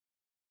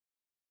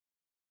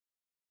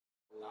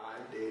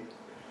Live, dude.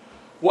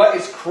 What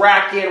is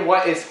cracking?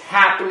 What is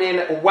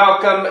happening?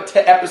 Welcome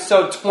to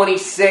episode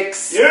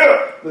 26.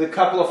 Yeah! With a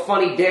couple of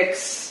funny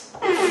dicks.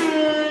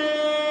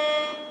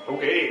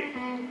 Okay.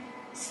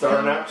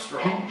 Starting out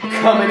strong.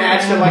 Coming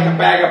at you like a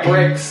bag of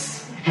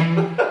bricks.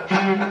 I'm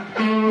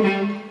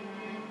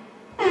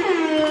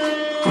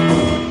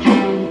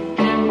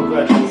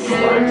glad you went with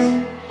bricks.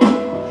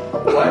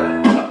 What?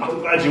 I'm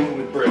glad you went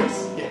with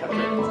bricks. Yeah,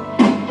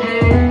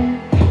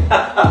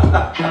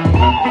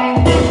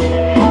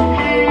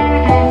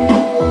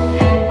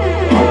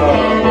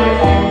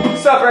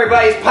 What's up,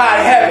 everybody? It's Pie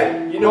to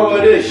Heaven. You know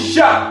what it is.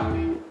 Shut.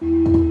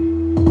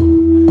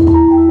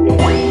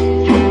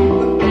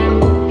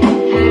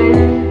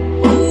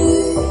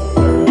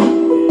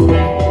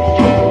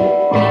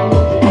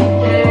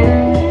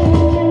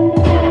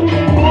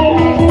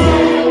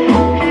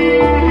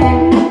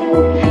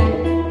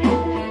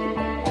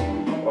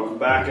 Welcome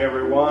back,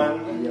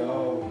 everyone.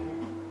 Yo.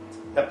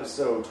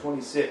 Episode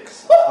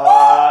 26.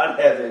 Pod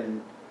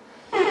Heaven.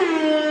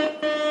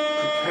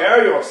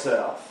 Prepare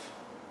yourself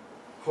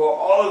for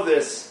all of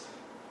this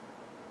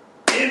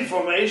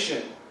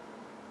information.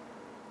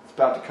 It's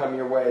about to come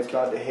your way. It's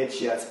about to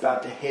hit you. It's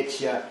about to hit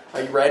you.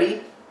 Are you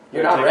ready?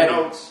 You're Take not ready.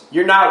 notes.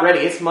 You're not ready.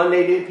 It's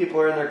Monday, dude. People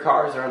are in their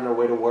cars. They're on their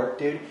way to work,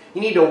 dude. You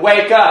need to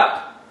wake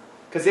up.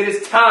 Because it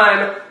is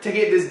time to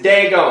get this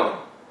day going.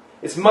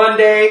 It's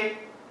Monday.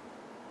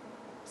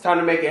 It's time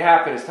to make it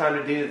happen. It's time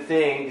to do the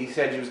thing that you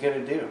said you was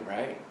going to do,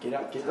 right? Get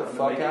up. Get the Time to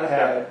fuck make out it of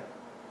happen. bed.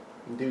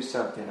 And do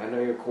something. I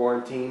know you're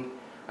quarantined.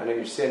 I know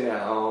you're sitting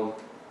at home.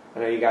 I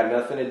know you got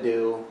nothing to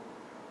do.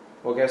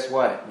 Well, guess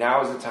what?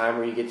 Now is the time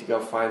where you get to go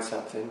find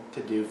something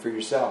to do for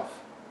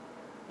yourself.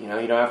 You know,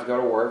 you don't have to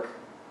go to work.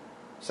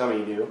 Some of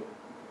you do.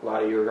 A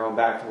lot of you are going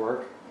back to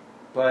work.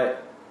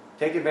 But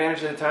take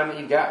advantage of the time that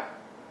you got.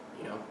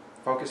 You know,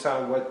 focus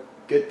on what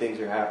good things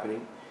are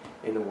happening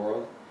in the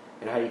world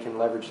and how you can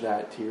leverage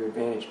that to your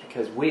advantage.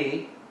 Because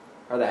we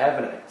are the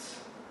Heavenites,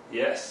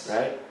 Yes.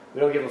 right? We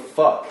don't give a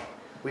fuck.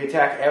 We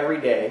attack every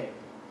day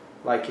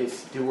like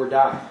it's do or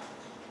die.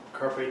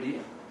 Carpe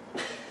diem.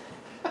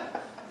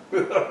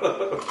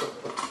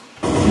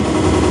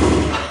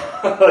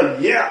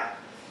 Yeah.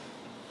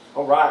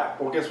 All right.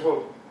 Well, guess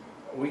what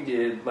we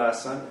did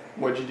last Sunday?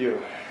 What'd you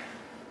do?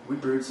 We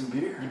brewed some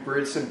beer. You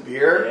brewed some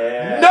beer?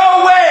 Yeah.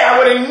 No way! I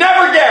would have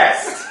never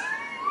guessed!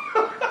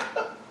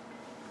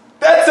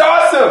 That's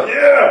awesome!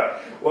 Yeah.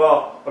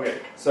 Well, okay.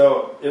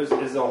 So it was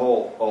a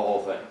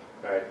whole thing,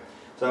 right?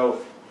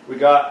 So it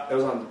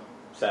was on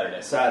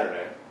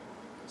Saturday.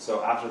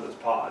 So after this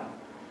pod,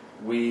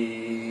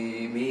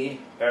 me,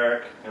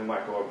 Eric, and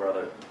Michael, our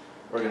brother,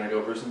 we're gonna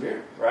go brew some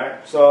beer,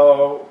 right?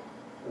 So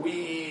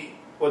we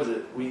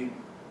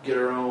get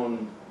our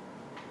own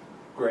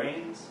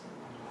grains.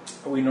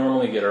 We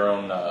normally get our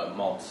own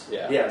malts,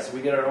 yeah. Yeah, so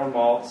we get our own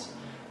malts,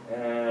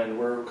 and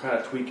we're kind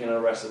of tweaking a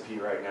recipe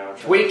right now.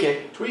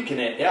 Tweaking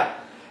it, yeah,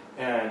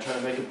 and trying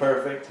to make it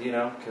perfect, you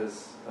know,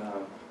 because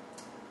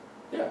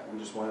yeah,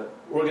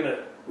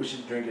 we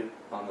should drink it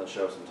on the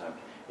show sometime.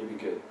 It'd be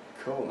good.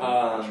 Cool, man.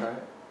 I'll try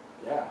it.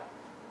 Yeah,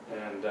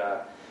 and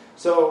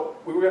so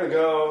we were gonna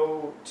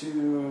go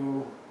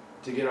to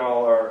get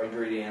all our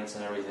ingredients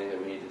and everything that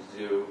we needed to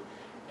do,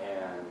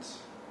 and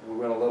we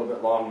went a little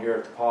bit long here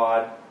at the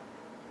pod,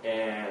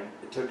 and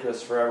it took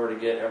us forever to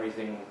get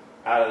everything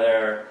out of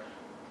there,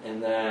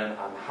 and then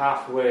on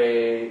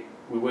halfway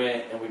we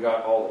went and we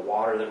got all the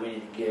water that we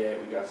needed to get.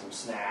 We got some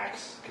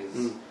snacks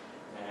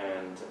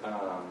and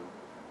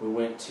we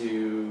went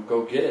to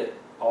go get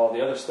all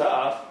the other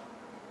stuff,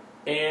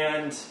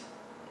 and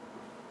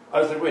I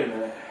was like, wait a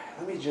minute,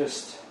 let me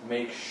just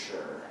make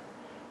sure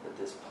that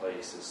this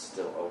place is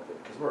still open,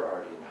 because we're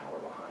already an hour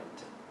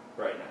behind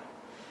right now.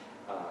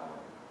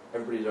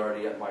 Everybody's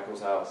already at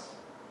Michael's house,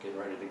 getting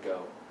ready to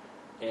go.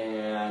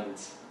 And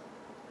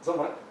so I'm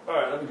like, all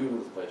right, let me Google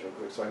this place real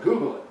quick. So I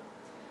Google it.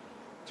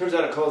 Turns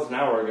out it closed an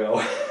hour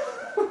ago.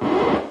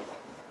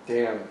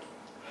 Damn.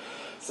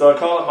 So I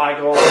call up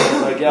Michael, and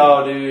he's like,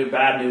 yo, dude,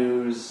 bad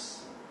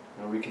news.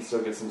 You know, we can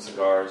still get some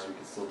cigars. We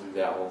can still do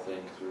that whole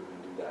thing, because we were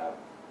going to do that.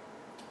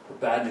 But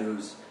bad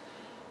news,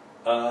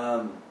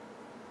 the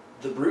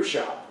brew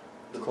shop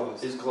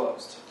is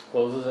closed.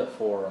 Closes at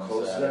 4 on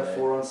Closes Saturday. at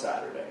 4 on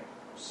Saturday.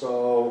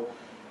 So,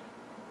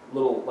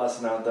 little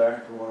lesson out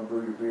there. If you want to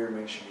brew your beer,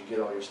 make sure you get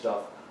all your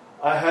stuff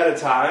ahead of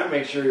time.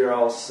 Make sure you're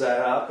all set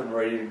up and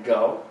ready to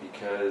go,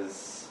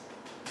 because,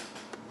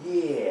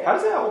 yeah. How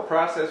does that whole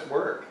process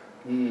work?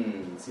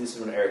 See, this is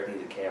when Eric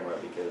needs a camera,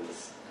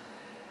 because...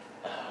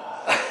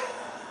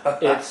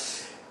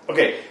 It's...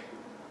 Okay,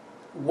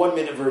 1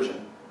 minute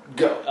version.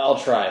 Go. I'll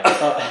try.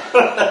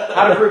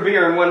 How to brew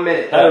beer in 1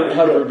 minute. How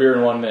to brew beer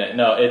in 1 minute.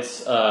 No,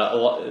 it's a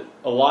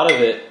lot of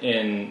it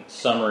in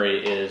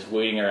summary is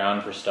waiting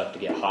around for stuff to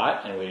get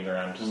hot and waiting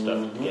around for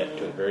stuff to get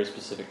to a very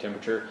specific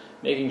temperature,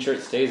 making sure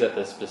it stays at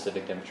this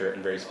specific temperature,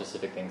 and very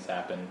specific things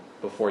happen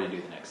before you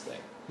do the next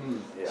thing.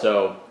 Yeah,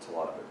 So it's a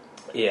lot of it.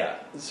 Yeah.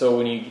 So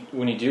when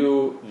you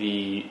do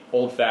the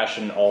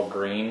old-fashioned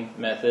all-grain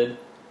method,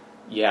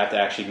 you have to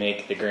actually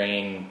make the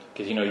grain,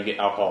 because you get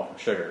alcohol from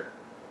sugar.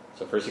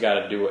 So first you got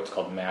to do what's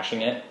called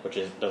mashing it, which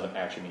doesn't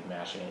actually mean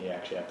mashing it. You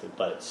actually have to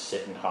let it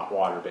sit in hot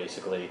water,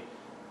 basically,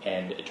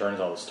 and it turns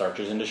all the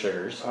starches into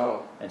sugars.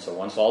 Oh. And so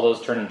once all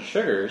those turn into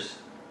sugars,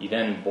 you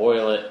then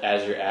boil it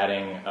as you're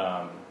adding.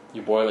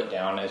 You boil it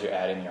down as you're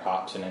adding your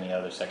hops and any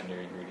other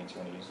secondary ingredients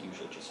you want to use.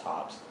 Usually just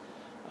hops.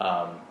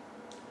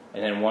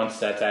 And then once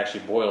that's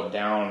actually boiled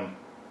down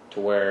to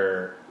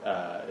where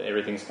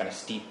everything's kind of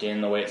steeped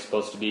in the way it's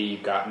supposed to be,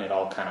 you've gotten it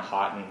all kind of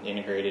hot and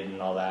integrated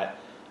and all that.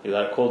 You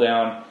let it cool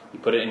down. You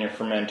put it in your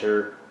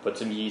fermenter. Put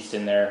some yeast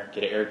in there.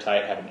 Get it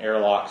airtight. Have an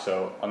airlock.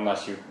 So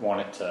unless you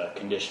want it to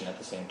condition at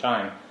the same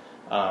time,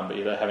 but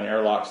you have an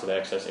airlock so the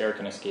excess air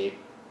can escape.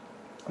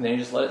 And then you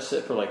just let it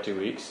sit for like 2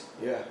 weeks.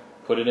 Yeah.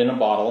 Put it in a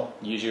bottle,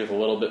 usually with a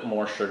little bit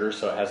more sugar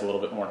so it has a little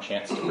bit more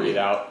chance to breathe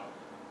out.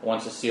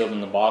 Once it's sealed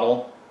in the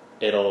bottle,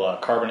 it'll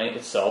carbonate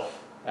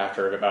itself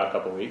after about a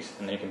couple weeks,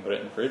 and then you can put it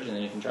in the fridge and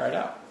then you can try it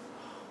out.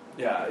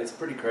 Yeah, it's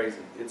pretty crazy.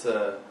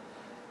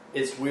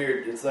 It's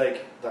weird. It's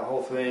like the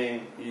whole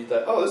thing, you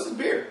thought, oh, this is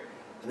beer.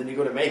 And then you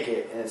go to make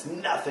it, and it's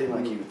nothing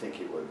like you would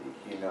think it would be,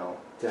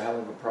 It's a hell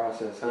of a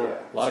process, huh? Yeah.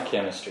 A lot of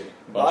chemistry.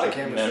 A lot of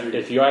chemistry.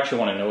 If you actually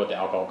want to know what the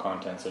alcohol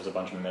contents, there's a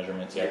bunch of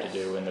measurements you have Yes.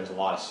 to do, and there's a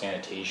lot of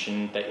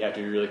sanitation that you have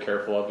to be really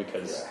careful of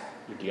because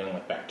you're dealing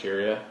with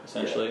bacteria,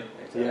 essentially.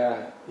 Yeah,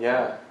 exactly.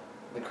 Yeah.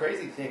 The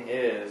crazy thing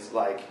is,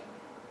 like,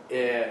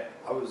 if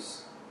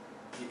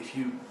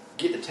you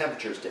get the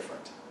temperatures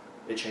different,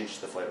 it changes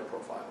the flavor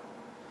profile.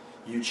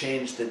 You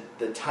change the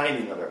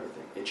timing of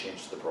everything, it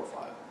changes the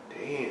profile.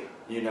 Damn.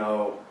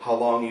 How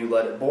long you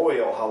let it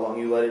boil, how long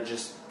you let it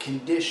just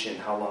condition,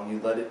 how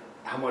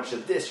much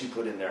of this you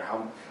put in there,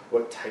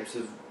 what types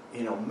of,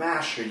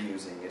 mash you're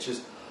using. It's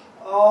just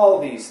all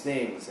these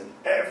things, and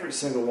every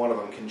single one of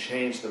them can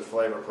change the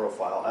flavor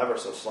profile ever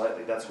so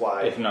slightly. That's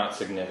why... If not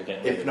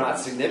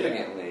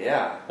significantly.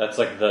 Yeah. That's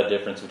like the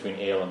difference between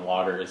ale and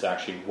lager is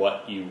actually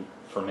what you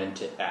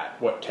ferment it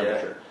at, what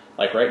temperature. Yeah.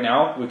 Like right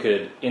now, we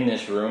could, in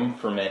this room,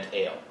 ferment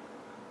ale.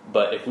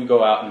 But if we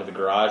go out into the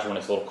garage when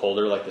it's a little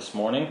colder, like this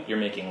morning, you're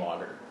making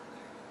lager.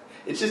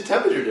 It's just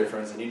temperature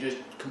difference, and you just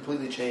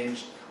completely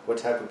change what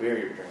type of beer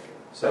you're drinking.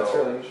 So That's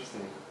really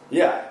interesting.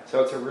 Yeah.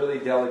 So it's a really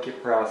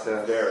delicate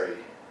process. Very.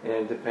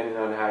 And depending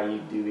on how you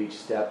do each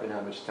step and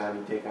how much time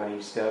you take on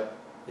each step,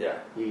 Yeah.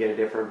 you get a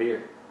different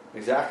beer.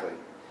 Exactly.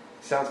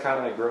 Sounds kind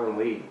of like growing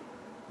weed.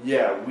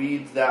 Yeah,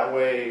 weed's that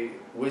way,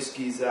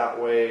 whiskey's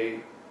that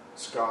way,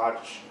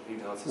 scotch,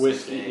 it's the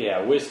Whiskey, same thing.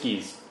 yeah,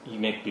 whiskey's, you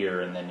make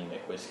beer and then you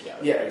make whiskey out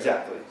of it. Yeah,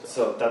 exactly.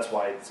 So that's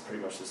why it's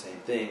pretty much the same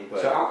thing.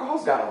 But So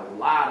alcohol's got a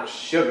lot of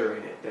sugar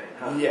in it then,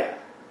 huh? yeah,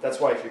 that's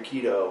why if you're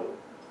keto,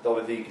 the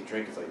only thing you can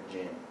drink is like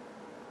gin.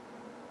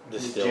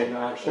 Distilled. Gin,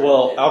 not sugar.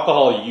 Well,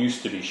 alcohol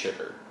used to be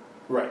sugar.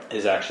 Right.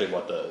 Is actually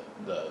what the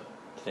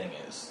thing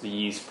is. The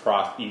yeast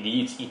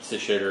eats the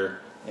sugar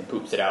and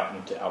poops it out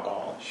into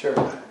alcohol. Sure.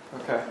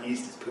 Okay.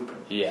 Yeast is pooping.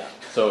 Yeah.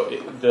 So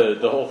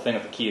the whole thing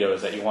with the keto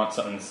is that you want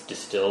something that's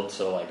distilled.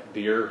 So like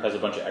beer has a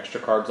bunch of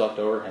extra carbs left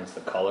over, hence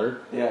the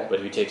color. Yeah. But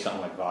if you take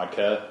something like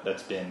vodka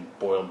that's been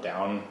boiled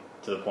down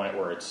to the point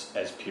where it's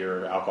as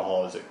pure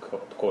alcohol as it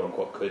quote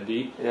unquote could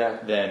be, Yeah.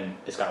 then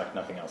it's got like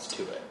nothing else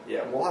to it.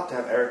 Yeah, we'll have to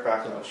have Eric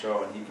back on the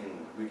show, and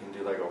we can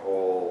do like a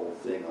whole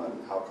thing on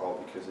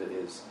alcohol because it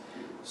is.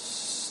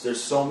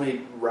 There's so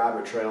many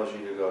rabbit trails you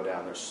need to go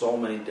down. There's so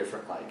many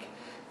different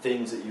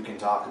things that you can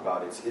talk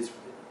about. It's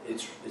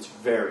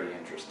very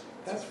interesting.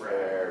 That's It's right.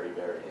 very,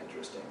 very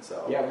interesting.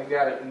 So Yeah, we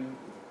got it.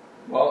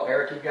 Well,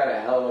 Eric, you've got a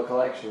hell of a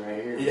collection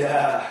right here.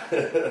 yeah.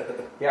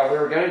 Yeah, we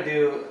were going to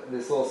do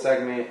this little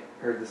segment,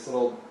 or this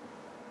little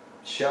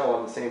show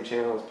on the same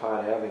channel as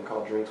Pod Heaven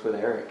called Drinks with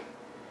Eric.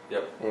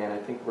 Yep. And I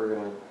think we're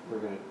gonna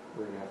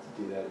have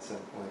to do that at some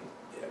point.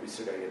 Yeah, we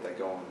still got to get that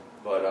going.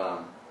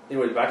 But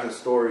anyway, back to the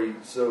story.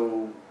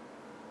 So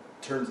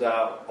turns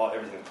out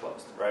everything's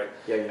closed, right?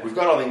 Yeah. We've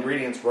got all the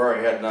ingredients. We're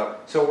already heading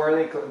up. So were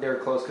they? They're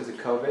closed because of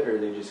COVID, or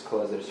they just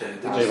closed at a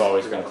certain time? They've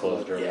always been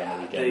closed during the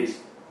Yeah, weekends.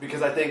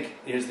 because I think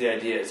here's the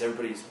idea: is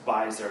everybody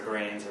buys their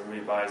grains,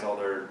 everybody buys all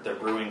their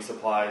brewing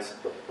supplies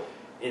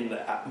in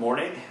the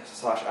morning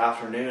 /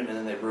 afternoon, and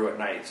then they brew at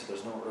night. So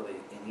there's not really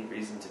any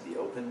reason to be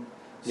open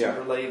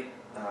super late,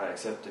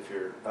 except if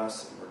you're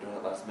us and we're doing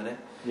it last minute.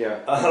 Yeah.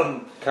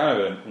 Kind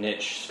of a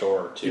niche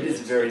store too. It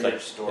is a very it's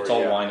niche store, It's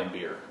all yeah. wine and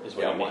beer is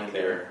what Yeah, you wine make and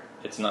there. beer.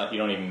 It's not. You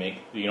don't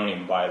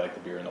even buy like the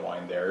beer and the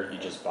wine there. You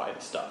just buy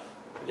the stuff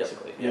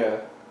basically.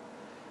 Yeah.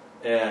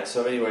 And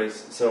so, anyways,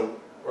 so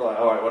we're like,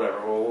 all right, whatever.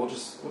 Well, we'll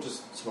just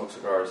smoke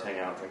cigars, hang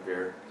out, drink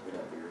beer because we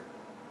got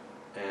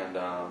beer. And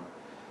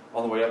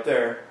on the way up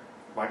there,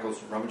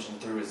 Michael's rummaging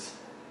through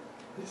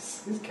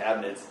his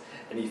cabinets,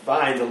 and he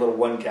finds a little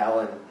 1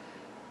 gallon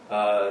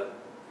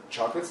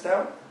chocolate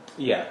stout.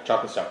 Yeah,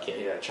 chocolate stout kit.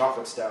 Yeah,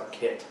 chocolate stout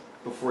kit.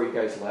 Before you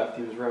guys left,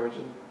 he was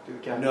rummaging through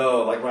the cabinet?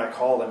 No, like when I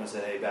called him and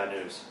said, hey, bad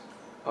news.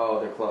 Oh,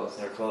 they're closed.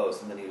 They're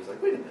closed. And then he was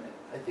like, wait a minute,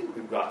 I think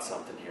we've got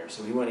something here.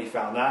 So he went and he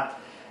found that,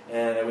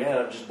 and we ended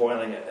up just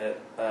boiling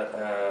it at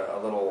a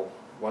little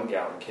 1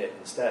 gallon kit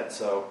instead.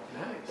 So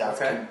Nice.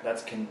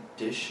 that's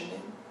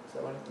conditioning? Is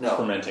that what it is? It's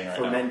fermenting right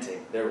now.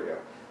 Fermenting. There we go.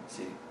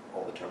 See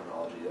all the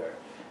terminology there.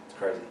 It's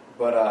crazy.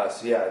 But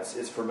so yeah,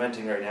 it's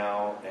fermenting right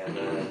now, and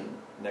then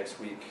next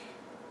week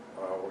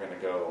we're gonna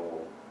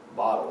go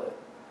bottle it,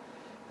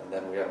 and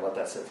then we gotta let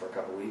that sit for a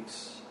couple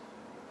weeks,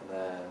 and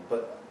then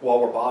but while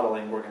we're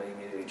bottling, we're gonna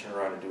immediately turn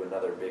around and do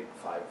another big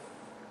 5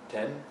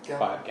 gallon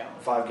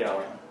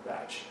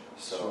batch.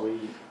 So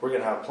Sweet. we're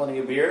gonna have plenty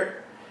of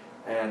beer,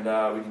 and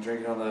we can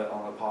drink it on the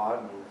pod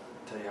and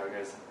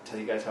tell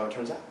you guys how it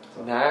turns out.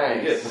 So,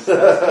 Nice. good.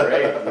 That's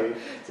great, dude.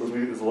 So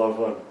it's a lot of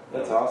fun.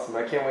 That's awesome.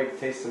 I can't wait to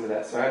taste some of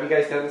that. So have you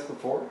guys done this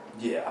before?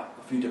 Yeah,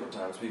 a few different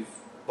times. We've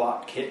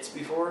bought kits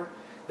before.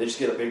 They just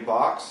get a big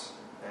box,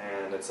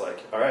 and it's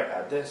like, all right,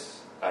 add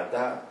this, add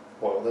that,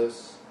 boil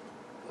this,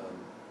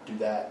 do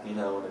that,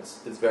 and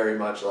it's very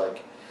much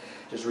like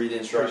just read the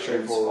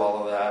instructions,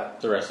 follow that.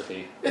 It's a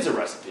recipe. It's a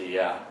recipe,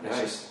 yeah. Nice.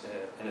 It's just,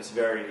 and it's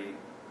very.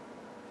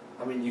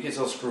 I mean, you can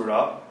still screw it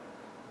up,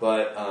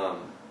 but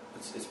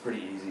it's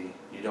pretty easy.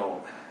 You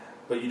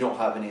don't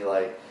have any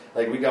like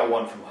we got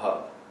one from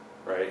Hub,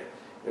 right?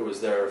 It was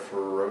their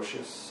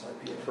Ferocious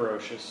IPA.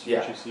 Ferocious.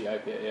 Yeah. Juicy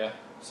IPA, yeah.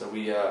 So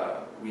we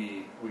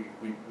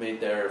made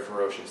their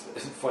Ferocious. The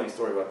funny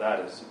story about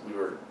that is we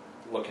were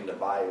looking to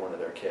buy one of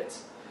their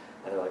kits,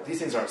 and they're like, these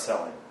things aren't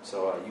selling,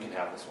 so you can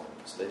have this one.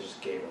 So they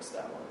just gave us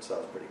that one. So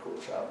that was pretty cool.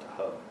 Shout out to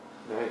Hub.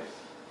 Nice.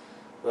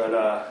 But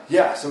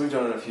yeah, so we've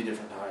done it a few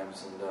different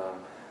times, and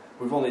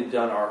we've only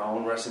done our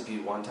own recipe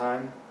one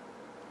time.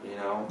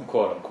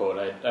 Quote unquote.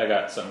 I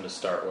got something to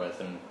start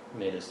with and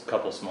made a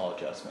couple small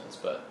adjustments,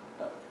 but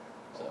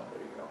So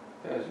there you go.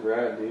 That's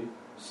rad, dude.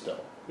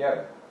 still.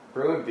 Yeah,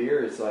 brewing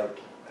beer is like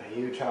a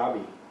huge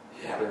hobby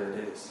Yeah, for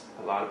it is.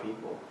 a lot of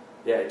people.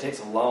 Yeah, it takes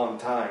a long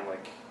time.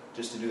 Like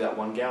just to do that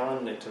 1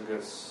 gallon, it took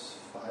us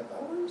 5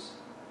 hours.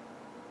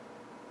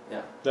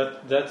 Yeah.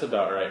 That's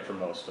about right for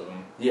most of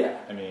them. Yeah.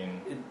 I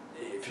mean,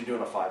 If you're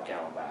doing a 5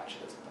 gallon batch,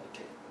 it doesn't really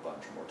take a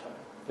bunch more time.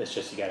 it's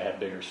just you got to have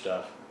bigger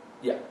stuff.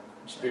 Yeah,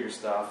 just bigger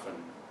stuff and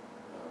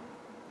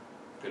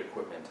good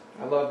equipment.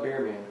 I love beer,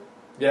 man.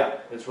 Yeah,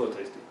 it's really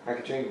tasty. I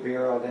could drink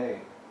beer all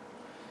day.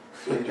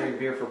 You can drink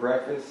beer for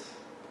breakfast.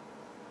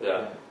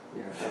 Yeah.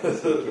 Yeah,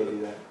 obviously you can't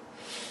do that.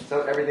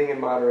 So everything in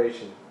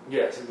moderation.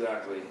 Yes,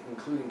 exactly,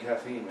 including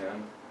caffeine,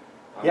 man.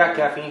 Yeah,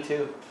 caffeine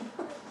too.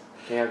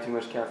 Can't have too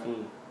much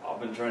caffeine. I've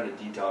been trying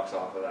to detox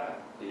off of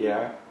that.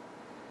 Yeah.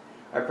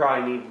 I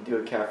probably need to do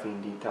a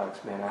caffeine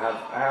detox, man.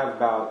 I have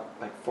about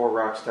like 4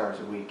 rock stars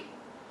a week.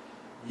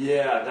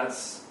 Yeah,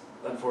 that's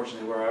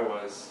unfortunately where I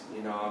was.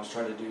 I was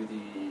trying to do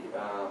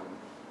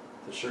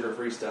the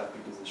sugar-free stuff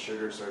because the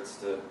sugar starts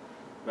to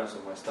mess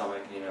with my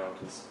stomach.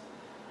 Because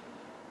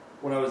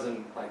when I was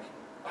in like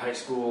high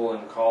school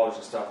and college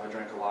and stuff, I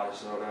drank a lot of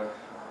soda,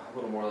 a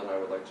little more than I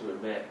would like to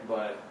admit.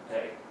 But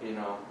hey, it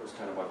was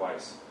kind of my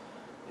vice.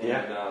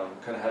 And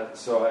kind of had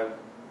so I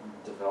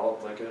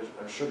developed like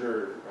a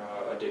sugar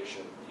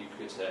addiction, you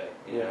could say.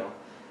 You know,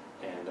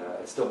 and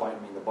it's still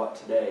biting me in the butt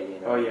today.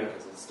 Oh yeah,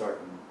 because it's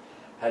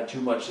had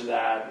too much of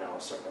that, and I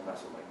was starting to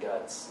mess with my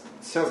guts.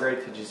 It's so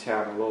great to just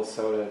have a little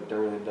soda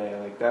during the day.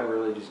 Like that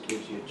really just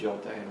gives you a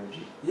jolt of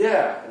energy.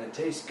 Yeah, and it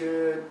tastes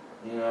good.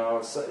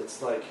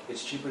 It's like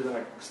it's cheaper than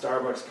a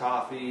Starbucks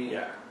coffee.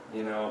 Yeah.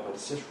 But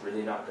it's just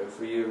really not good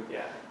for you.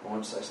 Yeah.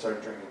 Once I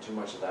started drinking too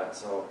much of that,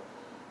 so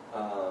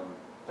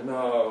I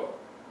know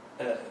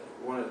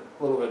one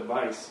little bit of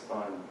advice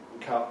on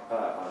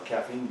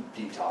caffeine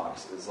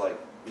detox is like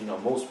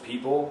most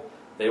people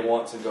they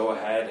want to go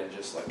ahead and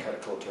just like cut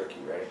it cold turkey,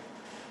 right?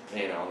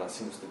 And that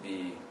seems to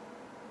be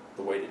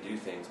the way to do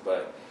things,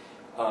 but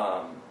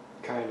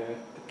kind of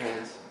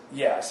depends.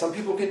 yeah, some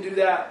people can do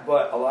that,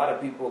 but a lot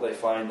of people they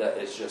find that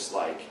it's just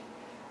like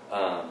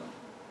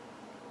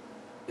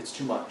it's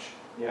too much.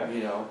 Yeah.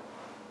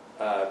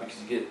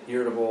 Because you get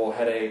irritable,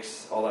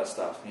 headaches, all that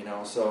stuff.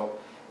 So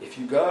if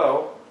you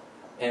go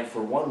and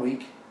for 1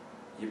 week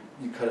you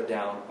cut it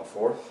down a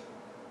fourth,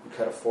 you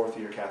cut a fourth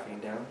of your caffeine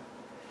down,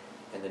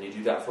 and then you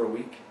do that for a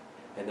week,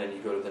 and then you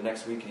go to the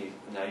next week and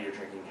now you're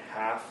drinking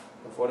half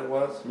of what it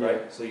was,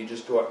 right? So you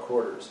just go at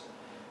quarters,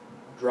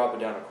 drop it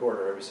down a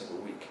quarter every single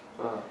week.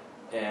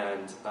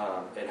 And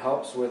it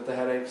helps with the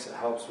headaches. It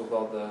helps with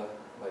all the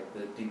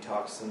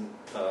detox and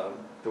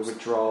the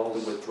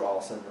withdrawals, the withdrawal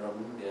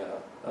syndrome,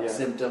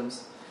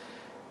 symptoms,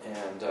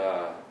 and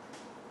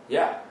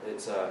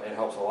it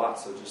helps a lot.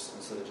 So just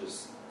instead of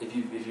just if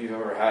you've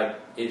ever had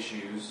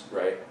issues,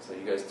 right? So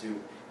you guys do.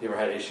 If you ever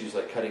had issues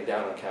like cutting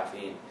down on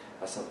caffeine,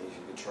 that's something you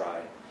could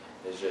try.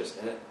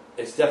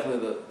 It's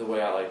definitely the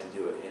way I like to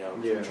do it.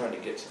 I'm trying to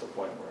get to the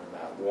point where I'm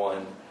at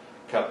 1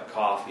 cup of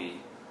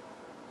coffee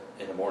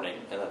in the morning,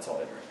 and that's all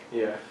I drink.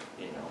 Yeah.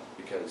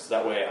 Because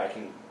that way I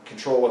can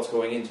control what's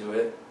going into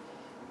it,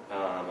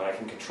 and I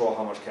can control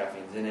how much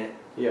caffeine's in it.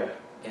 Yeah.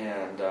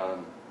 And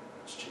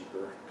it's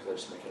cheaper because I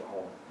just make it at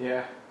home.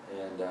 Yeah.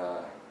 And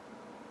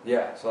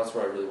so that's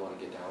where I really want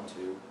to get down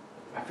to.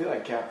 I feel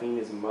like caffeine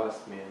is a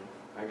must, man.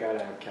 I gotta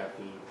have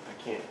caffeine. I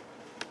can't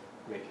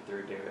make it through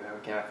a day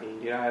without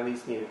caffeine. I at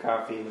least need a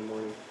coffee in the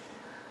morning.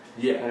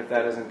 Yeah. And if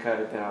that doesn't cut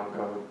it, then I'll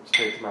go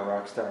straight to my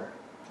Rockstar.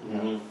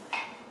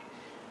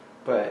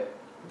 But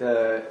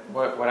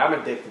what I'm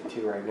addicted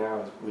to right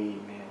now is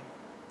weed, man.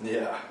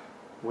 Yeah.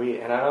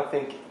 And I don't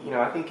think,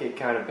 I think it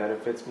kind of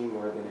benefits me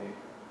more than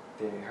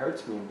it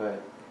hurts me,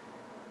 but,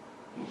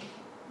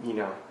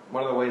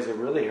 one of the ways it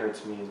really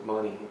hurts me is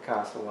money. It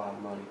costs a lot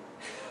of money.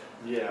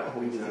 Yeah,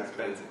 Weed is exactly.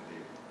 expensive,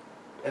 dude.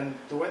 And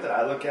the way that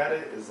I look at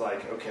it is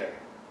like, okay,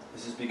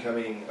 is this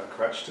becoming a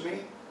crutch to me,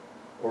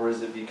 or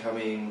is it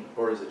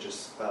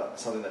just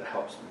something that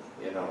helps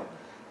me,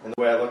 And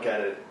the way I look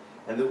at it,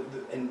 and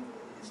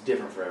it's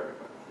different for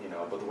everybody,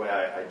 But the way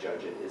I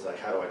judge it is like,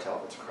 how do I tell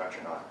if it's a crutch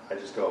or not? I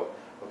just go,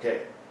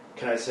 okay,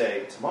 can I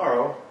say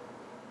tomorrow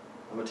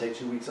I'm gonna take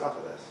 2 weeks off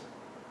of this,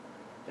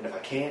 and if I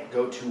can't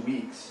go 2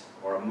 weeks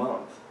or a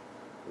month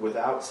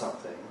without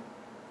something,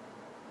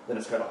 then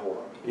it's got a hold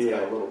on me. It's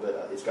got a little bit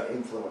it's got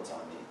influence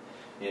on me,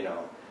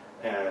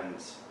 And,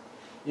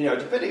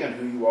 depending on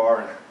who you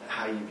are and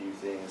how you view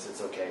things,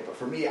 it's okay. But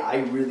for me, I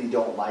really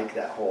don't like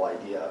that whole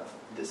idea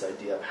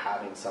of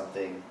having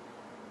something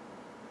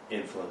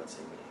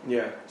influencing me.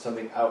 Yeah.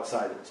 Something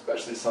outside,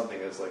 especially something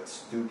as like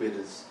stupid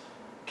as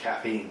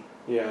caffeine.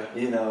 Yeah.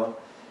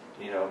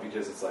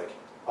 Because it's like,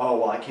 oh,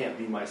 well, I can't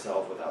be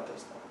myself without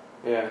this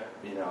now. Yeah.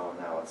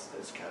 Now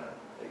it's kind of,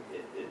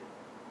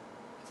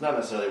 it's not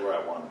necessarily where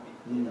I want to be,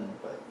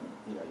 but,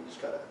 you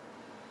just got to,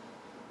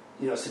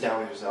 sit down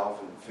with yourself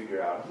and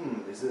figure out,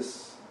 is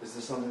this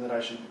something that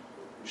I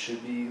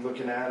should be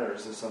looking at, or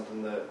is this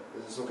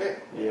okay?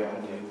 Yeah.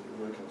 And it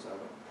really comes down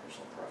to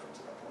personal preference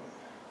at that point.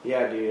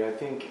 Yeah, dude, I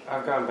think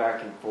I've gone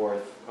back and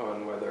forth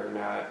on whether or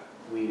not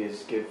weed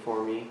is good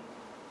for me.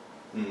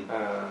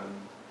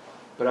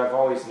 But I've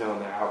always known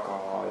that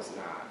alcohol is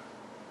not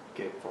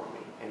good for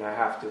me. And I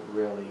have to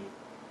really,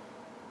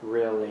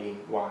 really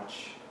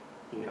watch,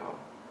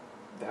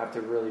 I have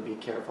to really be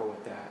careful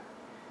with that.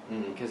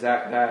 Because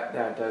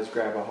that does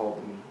grab a hold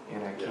of me.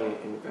 And I can't,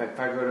 and if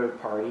I go to a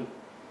party,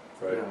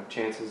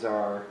 chances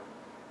are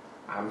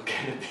I'm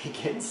going to be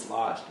getting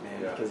sloshed,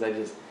 man. Yeah. Because I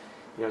just,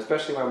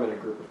 especially when I'm in a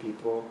group of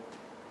people,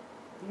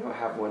 I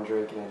have one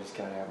drink and I just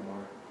got to have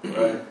more.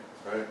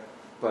 Right.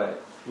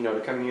 But,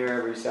 to come here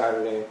every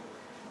Saturday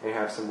and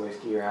have some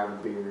whiskey or have a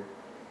beer,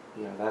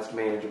 that's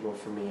manageable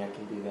for me. I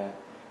can do that.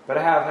 But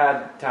I have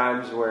had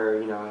times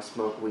where, I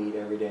smoke weed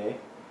every day.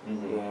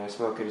 And I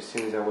smoke it as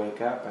soon as I wake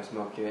up. I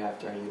smoke it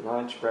after I eat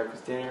lunch,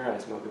 breakfast, dinner. I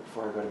smoke it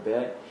before I go to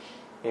bed.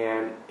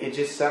 And it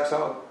just sucks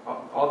all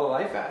the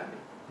life out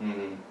of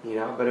me.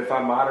 But if I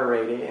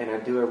moderate it and I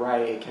do it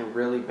right, it can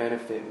really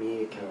benefit me.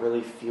 It can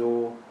really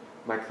fuel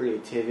my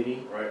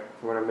creativity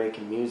for when I'm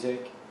making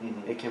music.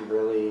 It can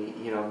really,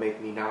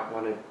 make me not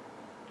want to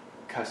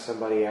cuss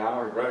somebody out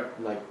or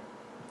like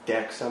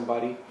deck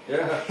somebody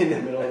in the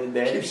middle of the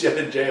day. Keeps you out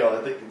of jail,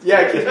 I think.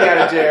 It keeps me out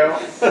of jail,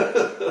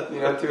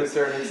 to a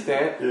certain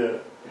extent.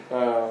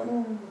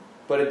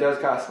 But it does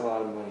cost a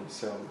lot of money,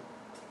 so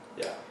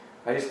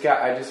I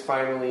just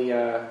finally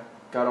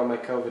got all my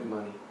COVID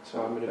money,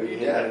 so I'm going to be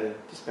hitting the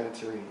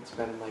dispensary and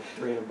spending like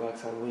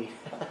 $300 on weed.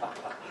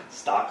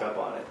 Stock up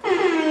on it.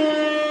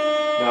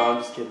 No, I'm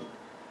just kidding.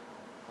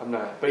 I'm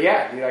not. But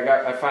yeah, dude,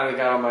 I finally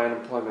got all my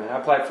unemployment. I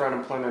applied for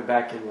unemployment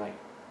back in like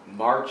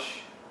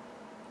March,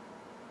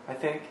 I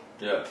think.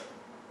 Yeah.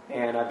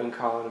 And I've been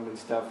calling them and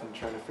stuff and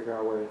trying to figure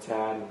out where it's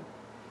at. And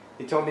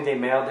they told me they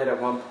mailed it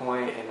at one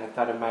point, and I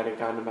thought it might have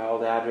gone to my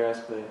old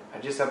address, but I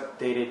just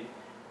updated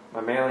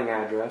my mailing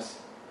address,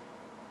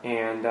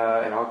 and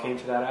it all came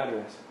to that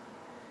address.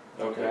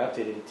 Okay. I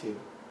updated it too.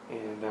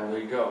 And there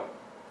you go.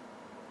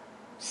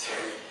 It's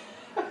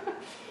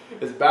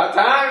about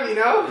time,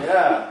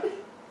 Yeah.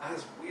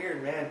 That's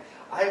weird, man.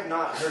 I have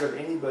not heard of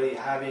anybody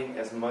having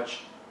as much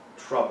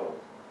trouble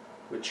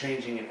with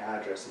changing an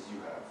address as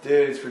you have.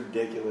 Dude, it's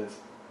ridiculous.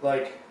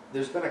 Like,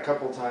 there's been a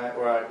couple times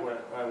where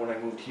when I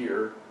moved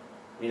here,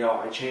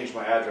 I changed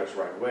my address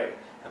right away.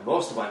 And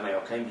most of my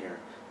mail came here.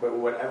 But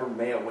whatever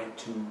mail went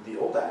to the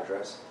old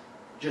address,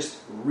 just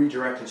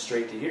redirected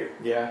straight to here.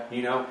 Yeah.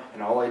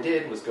 And all I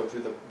did was go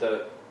through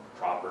the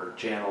proper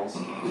channels,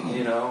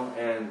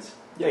 and...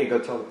 Yeah, you go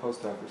tell the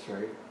post office,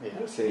 right?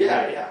 Yeah. Say,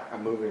 Yeah. hey,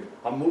 I'm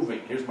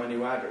moving. Here's my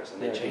new address.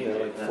 And they changed it.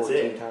 Like That's 14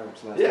 it.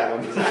 times last Yeah,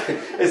 time. exactly.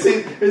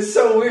 It's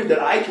so weird that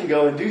I can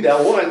go and do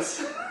that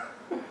once,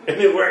 and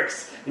it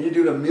works. And you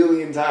do it a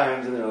million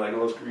times, and they're like,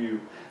 "Well, screw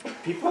you."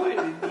 People,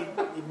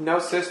 no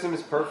system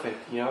is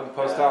perfect. The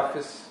post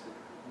office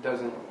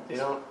doesn't. They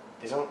don't.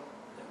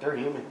 They're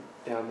human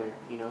down there.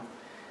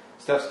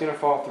 Stuff's gonna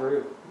fall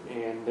through,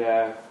 and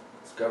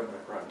It's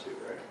government run too,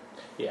 right?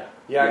 Yeah.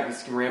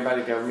 it's ran by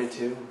the government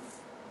too.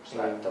 So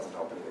that doesn't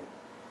help anything.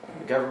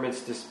 The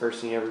government's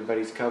dispersing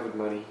everybody's COVID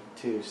money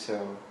too.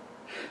 So,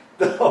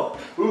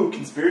 ooh,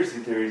 conspiracy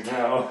theories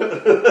now.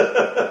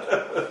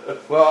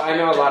 well, I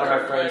know a lot of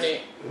my friends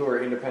who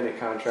are independent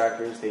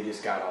contractors. They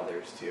just got all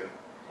theirs too.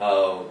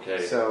 Oh,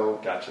 okay. So,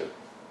 gotcha.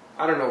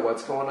 I don't know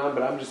what's going on,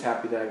 but I'm just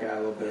happy that I got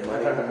a little bit of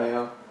money in the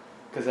mail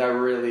because I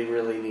really,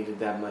 really needed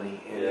that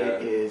money, and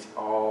it is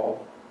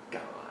all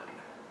gone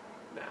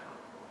now.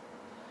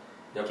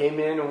 Yep. Came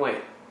in and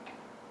went.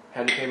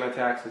 Had to pay my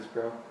taxes,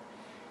 bro.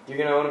 You're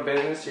going to own a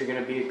business, you're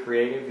going to be a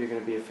creative, you're going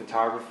to be a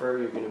photographer,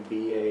 you're going to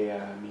be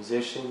a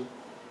musician,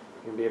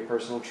 you're going to be a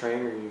personal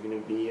trainer, you're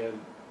going to be a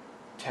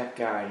tech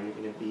guy, you're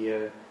going to be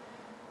a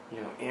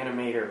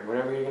animator,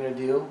 whatever you're going to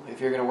do, if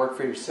you're going to work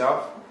for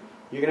yourself,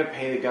 you're going to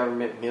pay the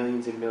government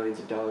millions and millions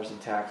of dollars in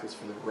taxes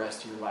for the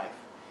rest of your life.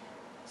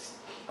 It's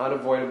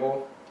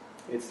unavoidable.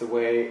 It's the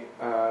way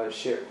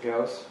shit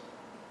goes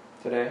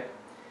today.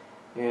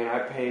 And I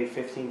pay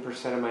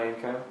 15% of my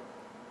income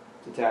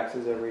to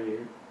taxes every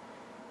year.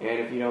 And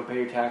if you don't pay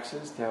your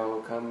taxes,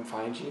 they'll come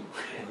find you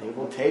and they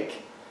will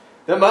take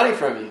the money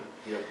from you.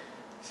 Yep.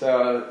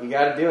 So you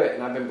got to do it.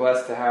 And I've been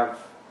blessed to have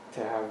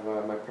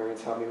my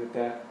parents help me with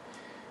that.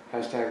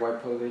 Hashtag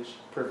white privilege.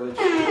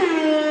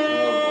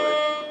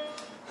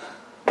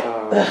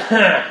 Oh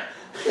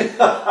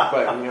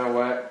But you know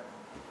what?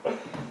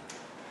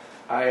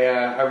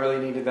 I really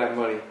needed that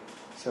money.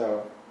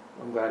 So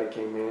I'm glad it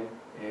came in.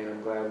 And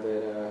I'm glad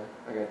that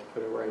I got to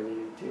put it where I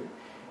needed to.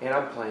 And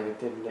I'm playing it,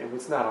 didn't it?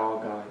 It's not all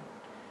gone.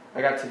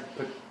 I got to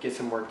get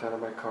some work done on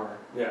my car.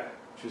 Yeah.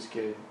 Which was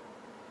good.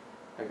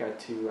 I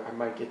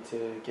might get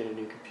to get a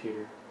new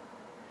computer.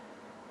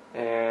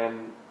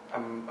 And I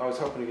was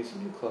hoping to get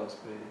some new clothes,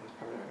 but it's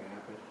probably not going to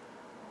happen.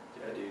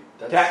 Yeah,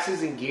 dude.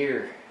 Taxes and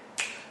gear.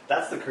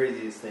 That's the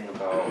craziest thing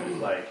about,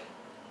 like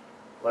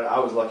I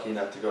was lucky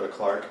enough to go to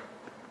Clark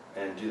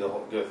and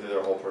go through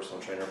their whole personal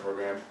trainer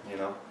program, and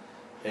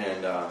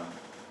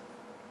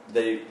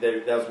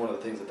that was one of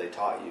the things that they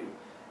taught you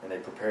and they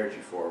prepared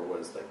you for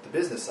was like the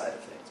business side of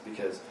things,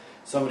 because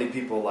so many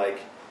people like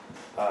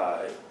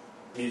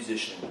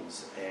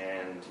musicians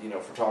and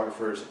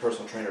photographers,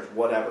 personal trainers,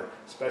 whatever,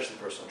 especially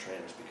personal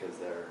trainers, because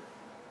they're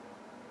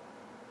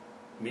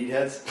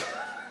meatheads.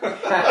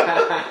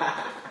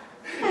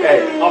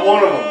 Hey, I'm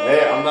one of them.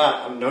 Hey,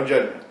 I'm no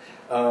judgment.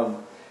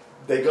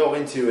 They go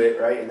into it,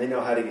 right, and they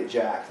know how to get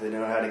jacked. They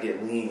know how to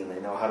get lean.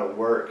 They know how to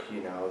work,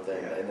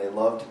 and they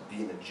love to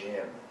be in the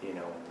gym, and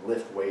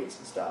lift weights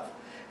and stuff.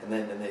 And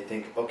then they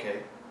think,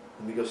 okay,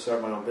 let me go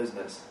start my own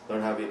business,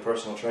 learn how to be a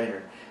personal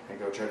trainer, and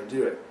go try to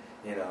do it,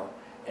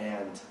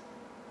 And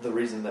the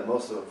reason that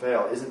most of them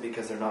fail isn't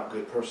because they're not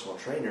good personal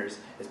trainers.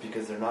 It's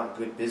because they're not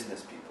good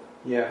business people.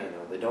 Yeah.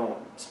 They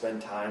don't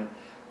spend time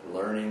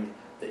learning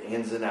the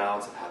ins and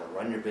outs of how to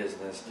run your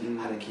business,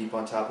 how to keep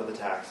on top of the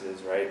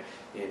taxes, right?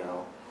 And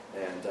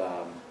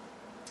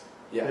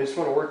yeah. They just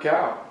want to work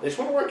out. They just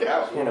want to work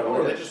out,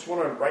 or they just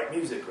want to write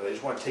music, or they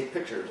just want to take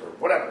pictures, or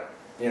whatever.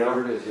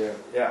 Whatever it is, yeah.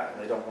 Yeah, and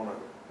they don't want to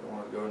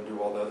go and do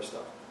all the other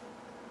stuff.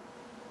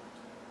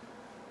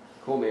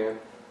 Cool, man.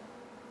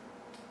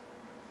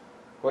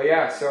 Well,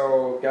 yeah,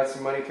 so got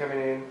some money coming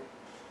in.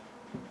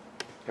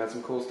 Got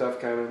some cool stuff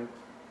coming.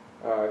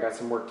 Got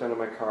some work done on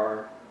my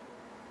car.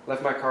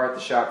 Left my car at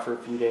the shop for a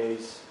few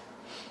days.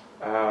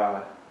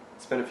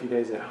 Spent a few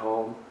days at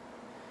home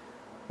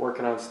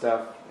working on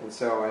stuff. And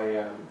so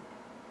I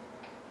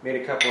made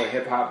a couple of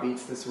hip-hop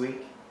beats this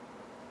week.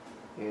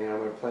 And I'm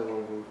going to play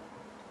one of them.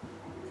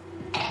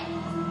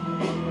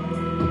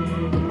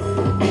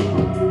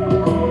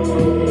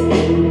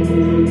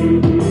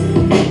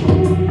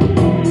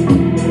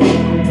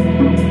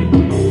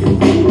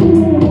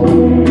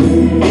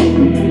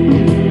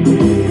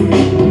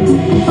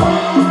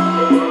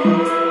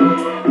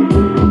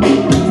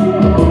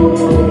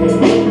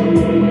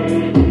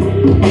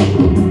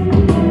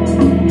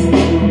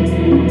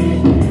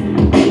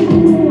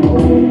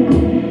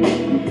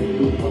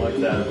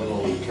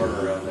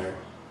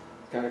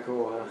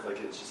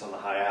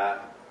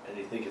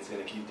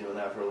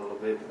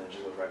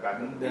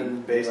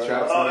 Then bass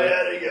chops. Oh,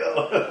 yeah, there you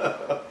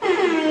go.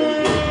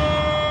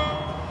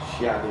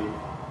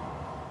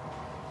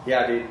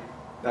 Yeah, dude.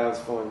 That was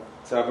fun.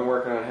 So I've been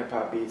working on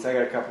hip-hop beats. I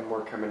got a couple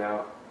more coming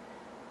out.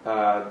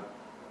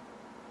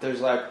 It's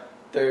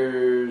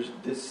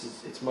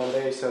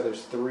Monday, so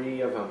there's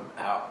 3 of them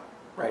out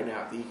right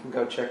now that you can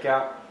go check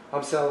out.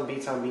 I'm selling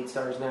beats on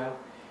BeatStars now.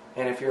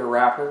 And if you're a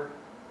rapper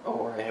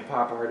or a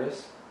hip-hop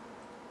artist,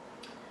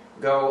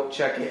 go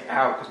check it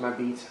out because my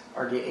beats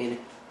are getting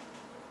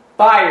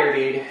fire,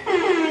 dude.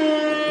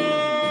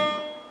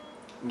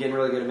 I'm getting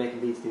really good at making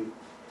beats, dude.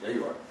 Yeah,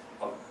 you are.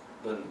 I've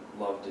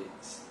love to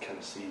kind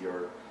of see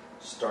your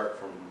start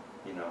from,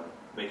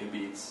 making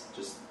beats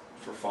just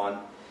for fun,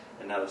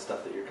 and now the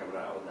stuff that you're coming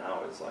out with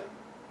now is like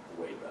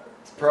way better.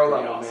 It's pro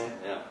level, awesome. man.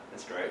 Yeah,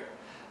 it's great.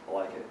 I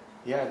like it.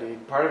 Yeah,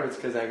 dude. Part of it's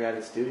because I got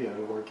a studio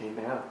to work in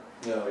now.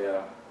 Oh,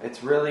 yeah.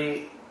 It's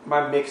really,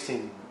 my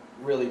mixing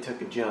really took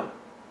a jump.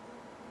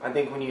 I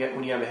think when you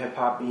have a hip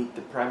hop beat,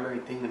 the primary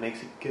thing that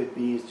makes a good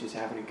beat is just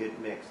having a good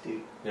mix,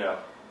 dude. Yeah.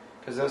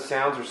 Because those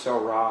sounds are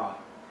so raw,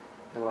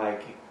 and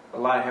like a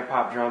lot of hip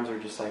hop drums are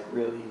just like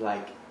really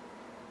like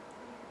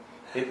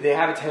they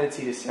have a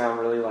tendency to sound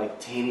really like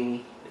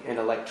tinny and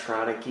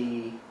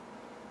electronic-y,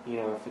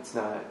 if it's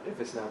not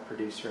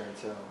produced right.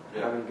 So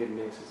having a good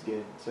mix is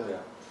good. So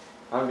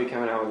I'm gonna be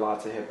coming out with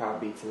lots of hip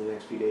hop beats in the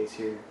next few days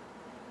here,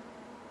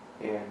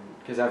 and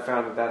because I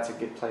found that that's a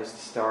good place to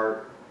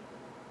start.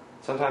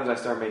 Sometimes I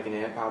start making a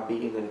hip-hop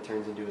beat and then it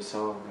turns into a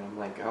song. And I'm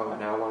like, oh,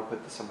 now I want to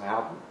put this on my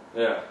album.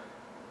 Yeah.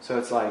 So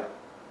it's like,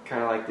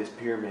 kind of like this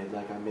pyramid.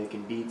 Like I'm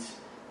making beats.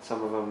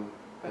 Some of them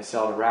I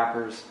sell to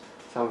rappers.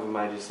 Some of them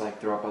I just like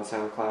throw up on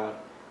SoundCloud.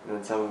 and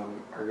then some of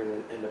them are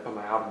going to end up on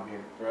my album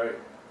here. Right.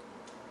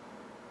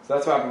 So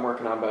that's what I've been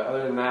working on. But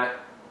other than that,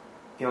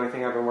 the only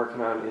thing I've been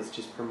working on is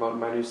just promoting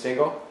my new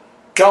single.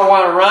 Don't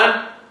Want to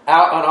Run,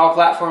 out on all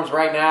platforms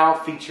right now,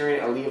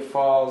 featuring Aaliyah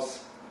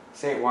Falls,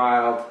 Saint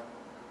Wild,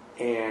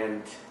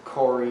 and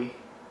Corey.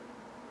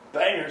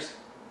 Bangers.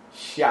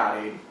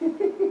 Shouted.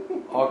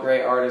 All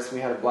great artists. We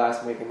had a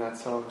blast making that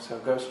song, so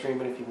go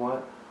stream it if you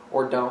want,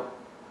 or don't.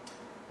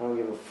 I don't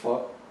give a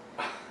fuck.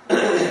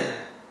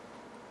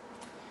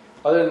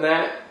 Other than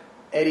that,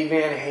 Eddie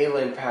Van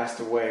Halen passed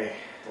away.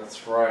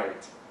 That's right.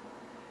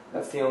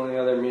 That's the only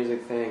other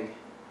music thing.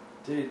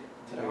 Dude,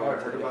 did you know I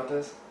heard about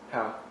this?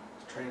 How? I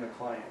was training a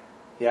client.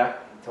 Yeah?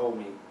 He told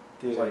me.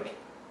 He was Dude. like,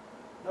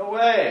 no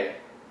way.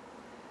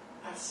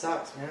 That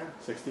sucks, man.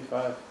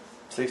 65.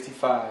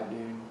 65, dude.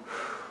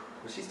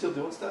 Was she still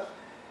doing stuff?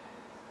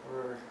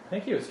 Or I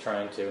think he was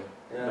trying to.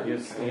 yeah, But he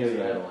was in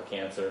the middle of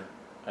cancer.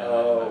 And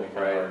Oh, that would be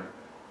kinda right. hard.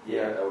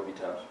 yeah, that would be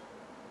tough.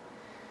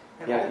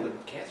 And Yeah. all the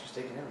cancer's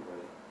taking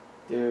everybody.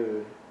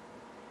 Dude.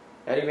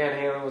 Eddie Van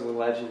Halen was a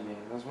legend, man.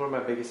 That was one of my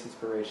biggest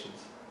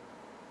inspirations.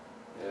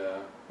 Yeah.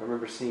 I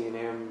remember seeing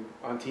him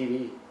on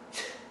TV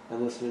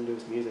and listening to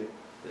his music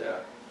Yeah.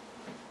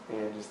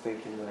 and just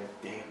thinking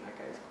like, damn, that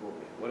guy's cool, man.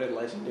 What a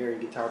legendary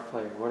guitar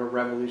player. What a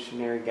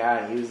revolutionary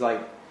guy. He was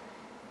like,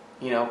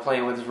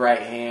 playing with his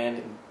right hand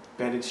and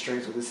bending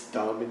strings with his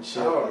thumb and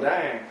shit. Oh, Like,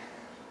 dang.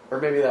 or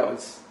maybe that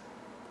was,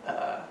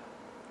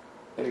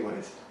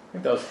 anyways. I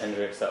think that was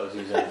Hendrix that was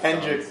using his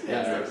Hendrix.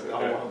 thumbs.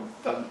 Yeah.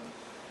 Yeah.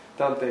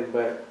 Dumb thing,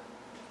 but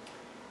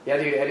yeah,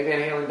 dude. Eddie Van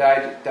Halen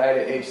died at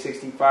age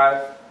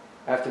 65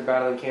 after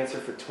battling cancer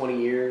for 20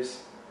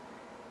 years.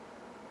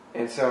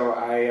 And so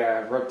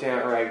I wrote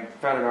down, or I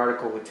found an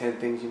article with 10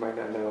 things you might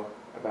not know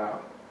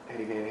about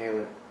Eddie Van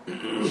Halen,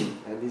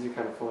 and these are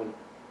kind of fun.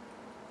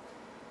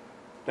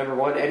 Number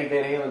 1, Eddie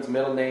Van Halen's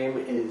middle name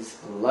is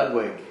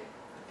Ludwig.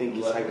 I think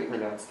is how you Ludwig.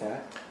 pronounce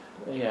that.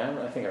 Yeah,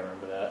 I think I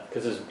remember that.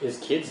 Because his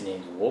kid's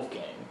name's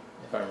Wolfgang,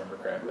 if I remember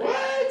correctly.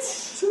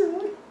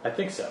 What? I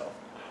think so.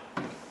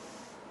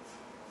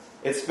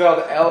 It's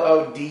spelled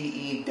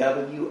Lodewijk.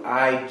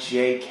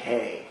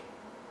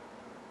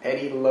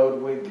 Eddie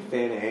Ludwig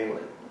Van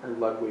Halen, or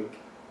Ludwig.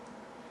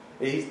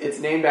 It's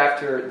named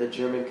after the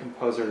German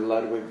composer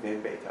Ludwig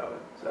van Beethoven.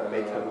 So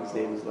Beethoven's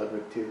name is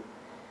Ludwig too.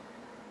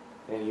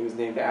 And he was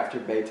named after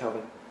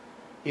Beethoven.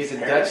 He's a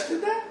Parents Dutch.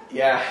 did that?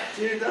 Yeah.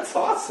 Dude, that's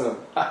awesome.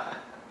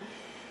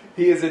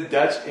 He is a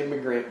Dutch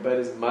immigrant, but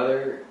his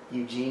mother,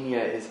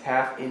 Eugenia, is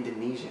half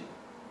Indonesian.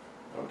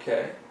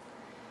 Okay.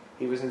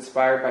 He was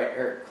inspired by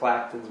Eric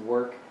Clapton's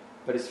work,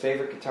 but his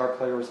favorite guitar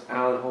player was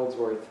Alan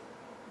Holdsworth,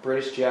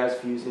 British jazz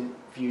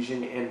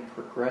fusion and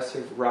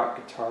progressive rock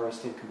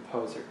guitarist and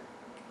composer.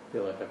 I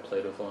feel like I've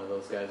played with one of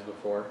those guys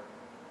before.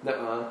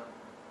 Nuh-uh.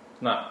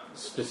 Not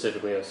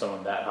specifically of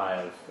someone that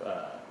high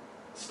of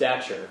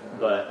stature,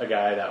 but a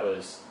guy that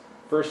was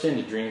first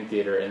into Dream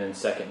Theater and then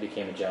second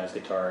became a jazz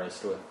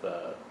guitarist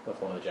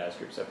with one of the jazz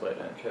groups I played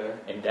in. Okay.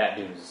 And that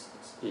dude is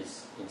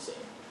insane.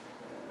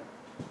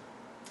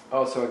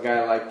 Oh, so a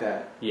guy like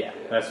that. Yeah,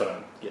 that's what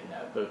I'm getting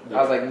at. The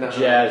I was like, no.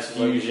 jazz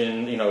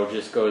fusion,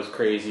 just goes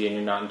crazy and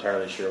you're not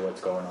entirely sure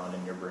what's going on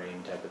in your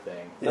brain type of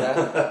thing. Yeah?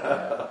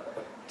 Yeah.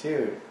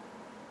 Dude,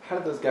 how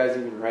did those guys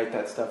even write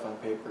that stuff on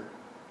paper?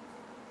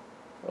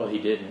 Well, he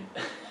didn't.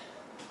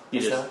 He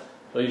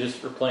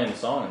just were playing the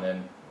song and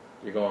then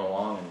you're going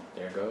along and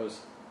there it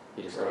goes.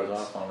 He just goes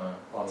Drugs. off on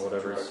Lots of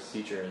whatever his drugs.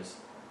 feature is.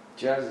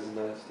 Jazz is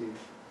nuts, dude.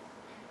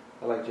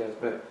 I like jazz.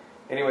 But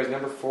anyways,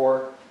 number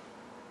 4,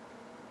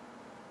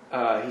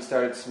 Van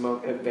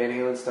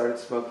Halen started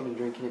smoking and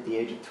drinking at the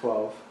age of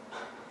 12.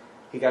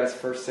 He got his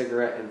first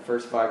cigarette and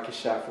first vodka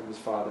shot from his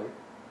father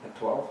At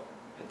 12?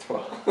 at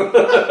 12.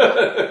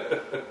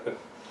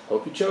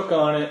 Hope you choke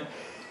on it.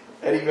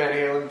 Eddie Van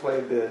Halen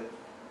played the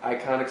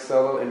iconic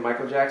solo in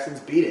Michael Jackson's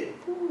Beat It.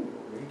 Ooh,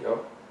 there you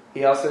go.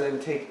 He also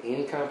didn't take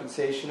any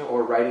compensation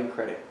or writing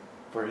credit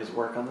for his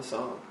work on the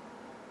song.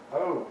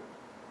 Oh,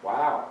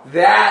 wow.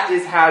 That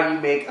is how you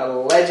make a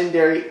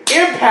legendary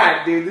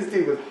impact, dude. This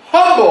dude was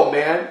humble,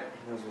 man.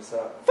 He knows what's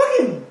up.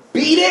 Fucking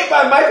Beat It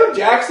by Michael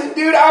Jackson,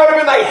 dude. I would have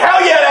been like, hell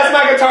yeah, that's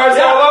my guitar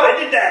solo. I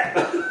did that.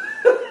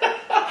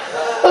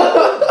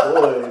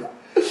 Boy.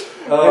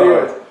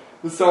 Anyways,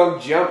 the song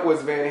Jump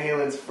was Van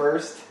Halen's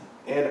first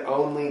and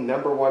only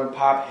 #1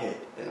 pop hit,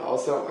 and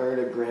also earned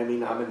a Grammy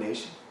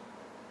nomination.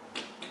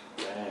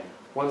 Dang.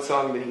 One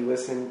song that he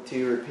listened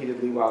to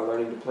repeatedly while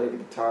learning to play the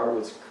guitar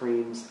was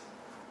Cream's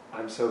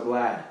I'm So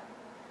Glad.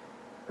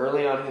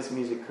 Early on in his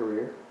music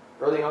career,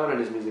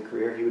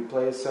 he would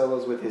play his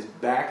solos with his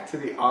back to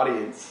the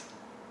audience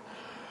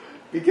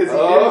because he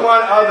didn't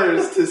want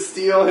others to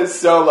steal his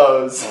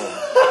solos.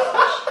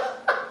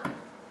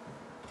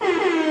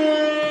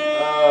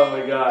 Oh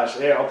my gosh.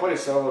 Hey, I'll play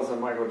solos on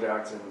Michael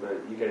Jackson,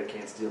 but you guys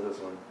can't steal this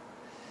one.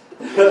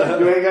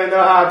 You ain't gonna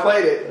know how I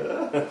played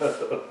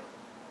it.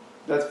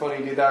 That's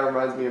funny, dude. That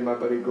reminds me of my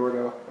buddy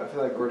Gordo. I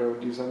feel like Gordo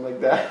would do something like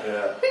that.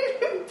 Yeah.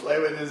 Play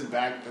with his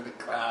back to the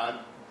crowd.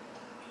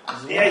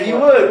 Yeah, he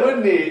would,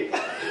 wouldn't he?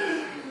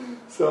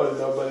 So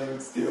nobody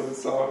would steal the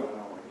song.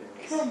 Oh my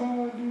goodness. Come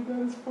on, dude, that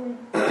is funny.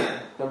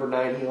 Number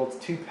 9, he holds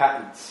 2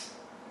 patents.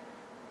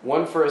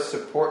 One for a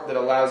support that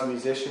allows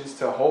musicians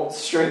to hold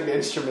stringed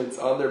instruments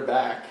on their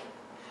back.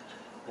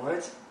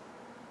 What?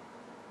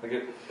 Like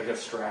a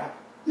strap?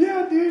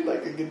 Yeah, dude,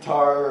 like a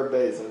guitar or a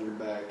bass on your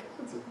back.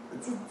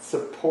 It's a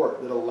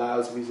support that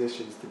allows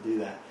musicians to do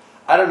that.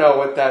 I don't know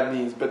what that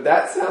means, but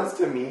that sounds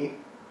to me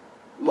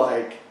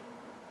like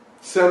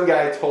some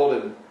guy told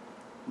him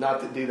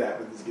not to do that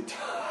with his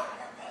guitar.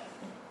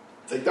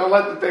 It's like, don't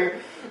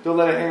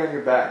let it hang on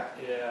your back.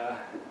 Yeah.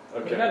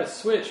 You gotta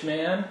switch,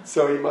 man.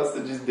 So he must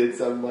have just did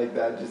something like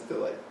that just to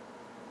like...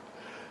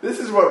 This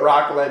is what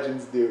rock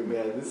legends do,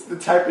 man. This is the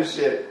type of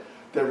shit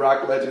that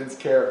rock legends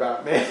care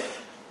about, man.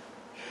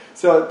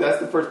 So that's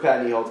the first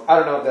patent he holds. I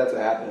don't know if that's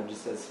what happened.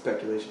 That's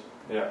speculation.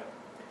 Yeah.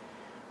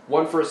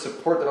 One for a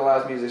support that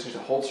allows musicians to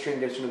hold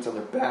stringed instruments on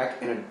their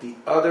back, and the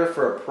other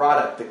for a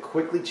product that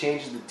quickly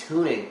changes the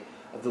tuning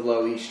of the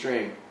low E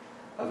string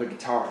of a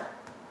guitar.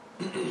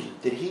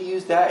 Did he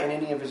use that in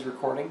any of his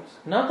recordings?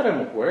 Not that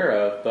I'm aware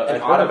of, but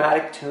An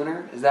automatic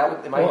tuner? Is that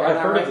what? Am I hearing I've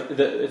that heard right?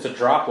 it's a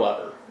drop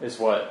lever, is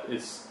what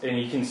is, and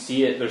you can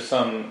see it. There's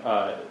some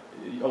a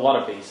lot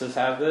of basses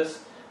have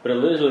this, but it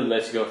literally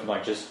lets you go from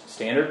like just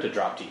standard to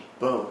drop D,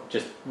 Boom.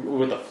 just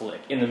with a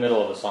flick in the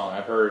middle of a song.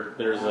 I've heard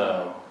there's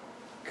I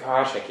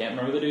can't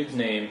remember the dude's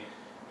name.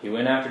 He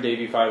went after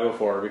Davey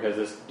 504 because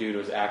this dude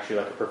was actually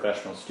like a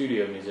professional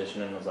studio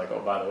musician and was like, oh,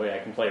 by the way, I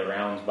can play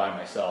rounds by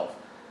myself.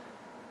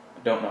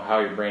 I don't know how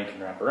your brain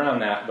can wrap around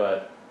that,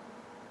 but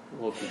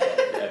we'll keep that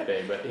at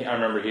bay. But I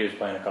remember he was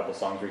playing a couple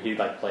songs where he'd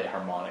like play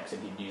harmonics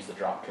and he'd use the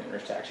drop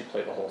tuners to actually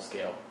play the whole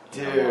scale.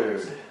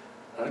 Dude.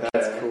 Okay.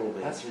 That's cool,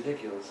 man. That's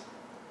ridiculous.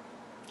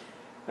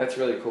 That's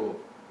really cool.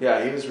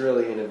 Yeah, he was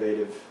really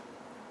innovative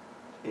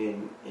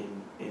in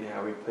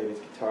how he played his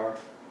guitar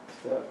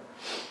stuff.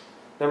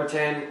 Number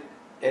 10,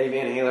 Eddie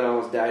Van Halen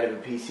almost died of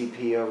a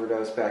PCP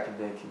overdose back in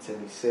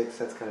 1976.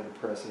 That's kind of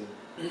depressing.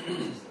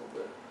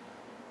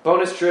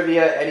 Bonus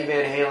trivia, Eddie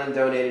Van Halen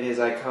donated his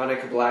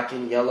iconic black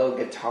and yellow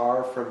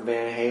guitar from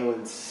Van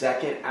Halen's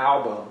second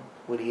album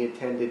when he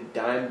attended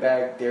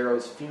Dimebag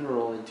Darrell's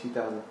funeral in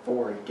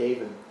 2004. He gave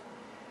him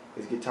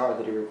his guitar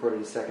that he recorded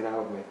his second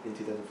album with in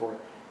 2004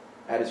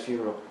 at his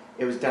funeral.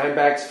 It was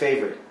Dimebag's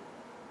favorite.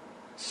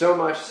 So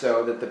much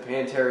so that the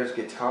Pantera's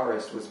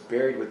guitarist was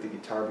buried with the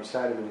guitar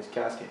beside him in his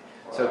casket.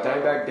 Wow. So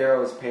Dimebag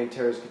Darrell is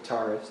Pantera's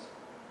guitarist.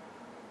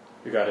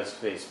 Who got his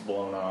face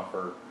blown off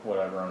or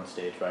whatever on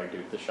stage by a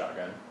dude with a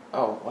shotgun.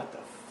 Oh, what the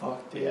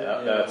fuck, dude?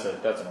 Yeah,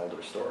 that's an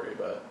older story,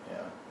 but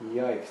yeah.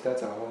 Yikes,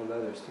 that's a whole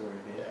other story,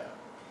 man. Yeah.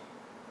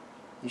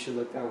 You should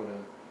look that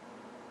one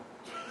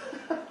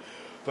up.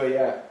 But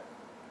yeah.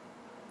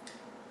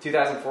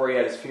 2004, he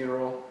had his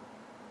funeral,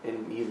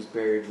 and he was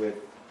buried with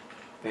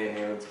Van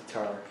Halen's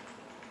guitar.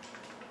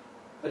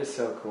 That is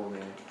so cool,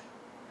 man.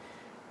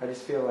 I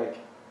just feel like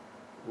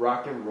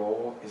rock and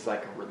roll is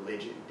like a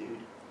religion, dude.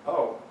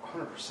 Oh,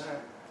 100%.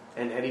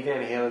 And Eddie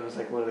Van Halen was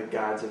like one of the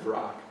gods of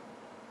rock.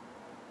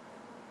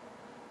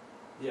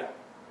 Yeah.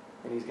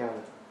 And he's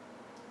gone.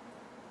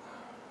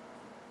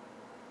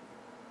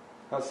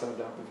 That's so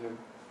dope of him.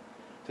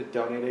 To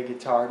donate a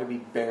guitar to be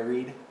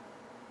buried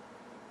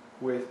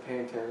with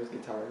Pantera's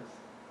guitarist.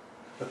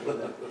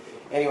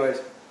 Anyways,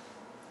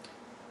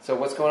 so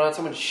what's going on?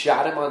 Someone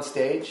shot him on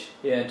stage?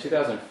 Yeah, in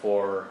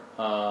 2004.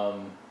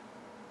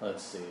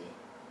 Let's see.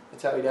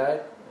 That's how he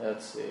died?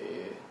 Let's see.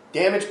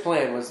 Damage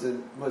Plan was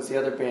the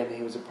other band that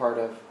he was a part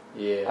of.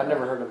 Yeah. I've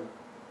never heard him,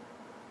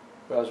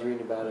 but I was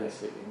reading about it. Let's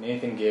see.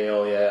 Nathan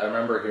Gale, yeah, I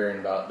remember hearing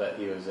about that.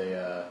 He was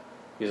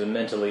a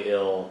mentally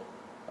ill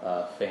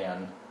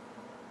fan,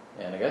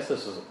 and I guess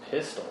this was a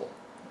pistol,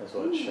 is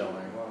what it's showing.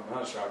 Well,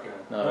 not a shotgun.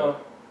 No.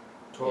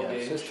 12 Yeah,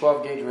 gauge. It says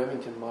 12 gauge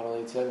Remington Model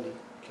 870.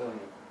 Killing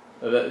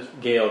you.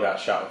 Gale got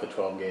shot with a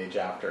 12 gauge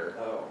after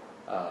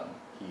Oh.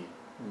 he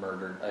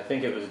murdered. I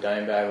think it was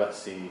Dimebag. Let's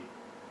see.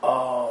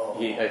 Oh.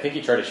 I think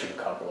he tried to shoot a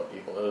couple of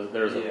people. It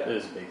was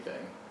a big thing.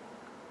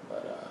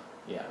 But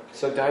yeah.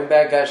 So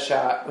Dimebag got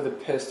shot with a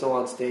pistol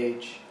on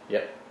stage.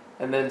 Yep.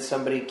 And then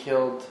somebody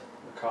killed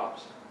The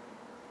cops.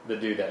 The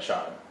dude that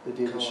shot him. the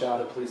dude that shot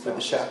the him police with the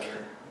officer.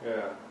 shotgun.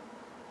 Yeah.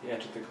 He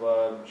entered the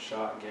club,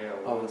 shot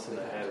Gale that's in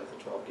the it. head with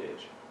the 12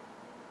 gauge.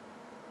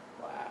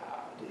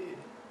 Wow, dude.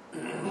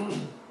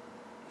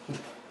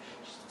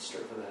 Just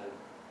straight for the head.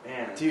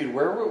 Man. Dude,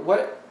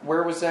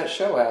 where was that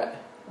show at?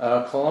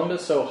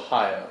 Columbus,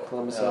 Ohio.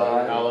 Columbus,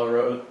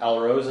 Ohio.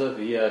 Alrosa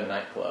Via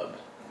nightclub.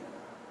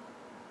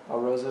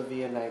 Alrosa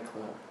Via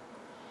nightclub.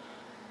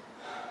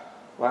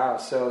 Wow,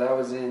 so that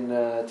was in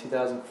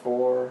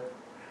 2004.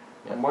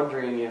 Yep. I'm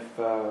wondering if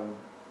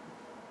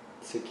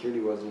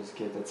security wasn't as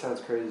good. That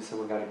sounds crazy.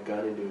 Someone got a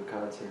gun into a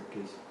concert.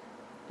 Did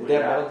they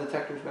have metal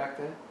detectors back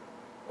then?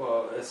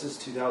 Well, this is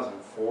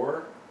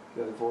 2004.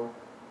 2004?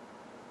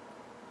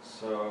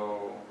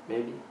 So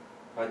Maybe.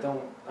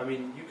 I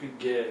mean, you could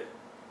get.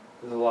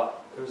 There's a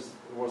lot. It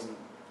wasn't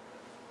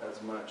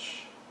as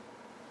much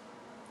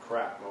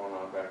crap going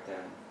on back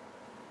then.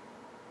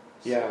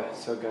 Yeah,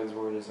 so guns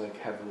weren't as like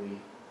heavily.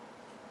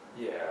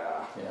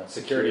 Yeah. Yeah,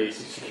 security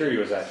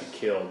was actually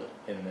killed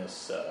in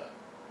this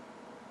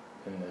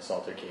in this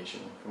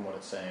altercation, from what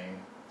it's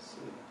saying.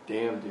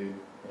 Damn, dude.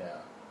 Yeah,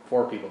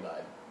 4 people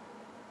died.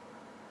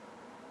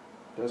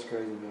 That's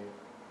crazy, man.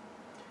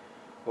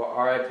 Well,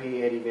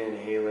 R.I.P. Eddie Van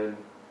Halen.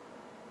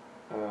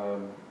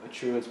 A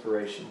true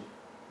inspiration.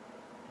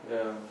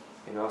 Yeah.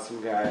 An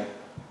awesome guy.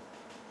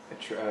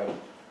 A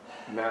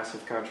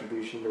massive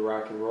contribution to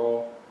rock and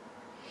roll.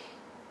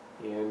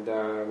 And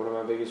one of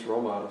my biggest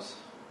role models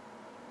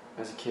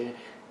as a kid.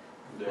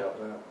 Yeah.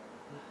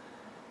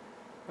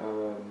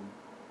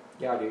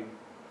 Yeah, dude.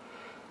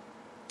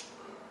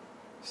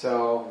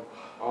 So,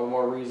 all the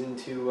more reason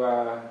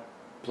to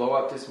blow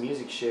up this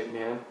music shit,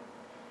 man.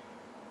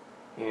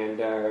 And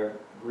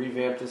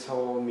revamp this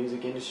whole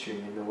music industry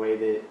and the way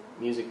that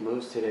music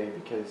moves today,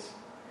 because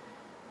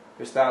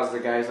there's thousands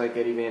of guys like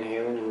Eddie Van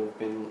Halen who have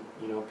been,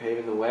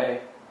 paving the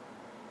way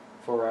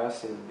for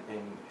us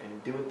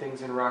and doing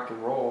things in rock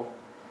and roll,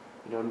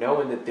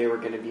 knowing that they were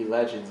going to be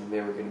legends and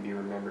they were going to be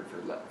remembered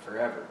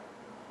forever.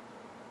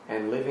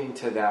 And living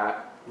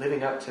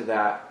up to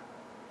that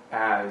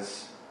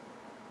as,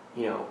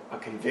 a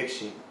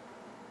conviction,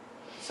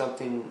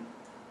 something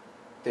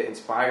that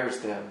inspires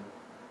them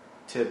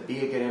to be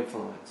a good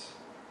influence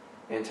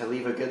and to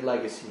leave a good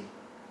legacy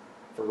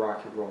for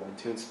rock and roll and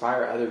to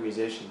inspire other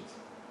musicians,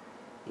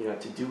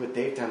 to do what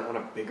they've done on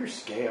a bigger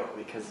scale,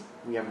 because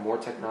we have more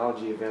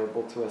technology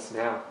available to us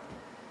now.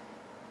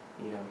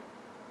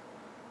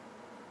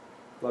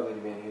 Love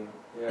Eddie Van Halen.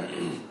 Yeah.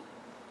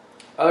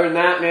 Other than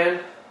that, man,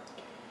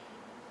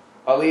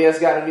 Aaliyah's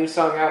got a new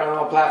song out on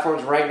all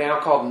platforms right now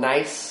called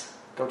Nice.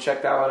 Go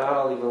check that one out.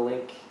 I'll leave a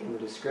link in the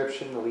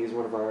description. Aaliyah's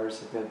one of our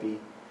artists at Bent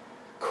Beat.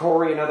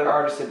 Corey, another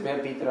artist at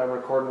Bent Beat that I'm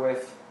recording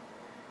with,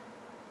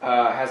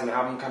 has an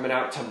album coming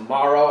out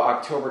tomorrow,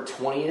 October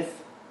 20th.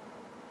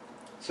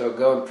 So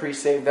go and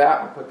pre-save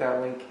that. I'll put that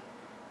link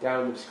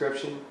down in the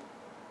description.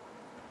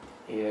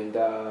 And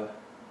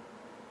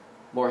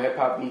more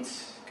hip-hop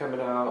beats coming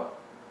out.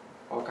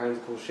 All kinds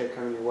of cool shit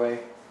coming your way.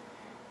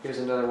 Here's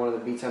another one of the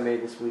beats I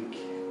made this week.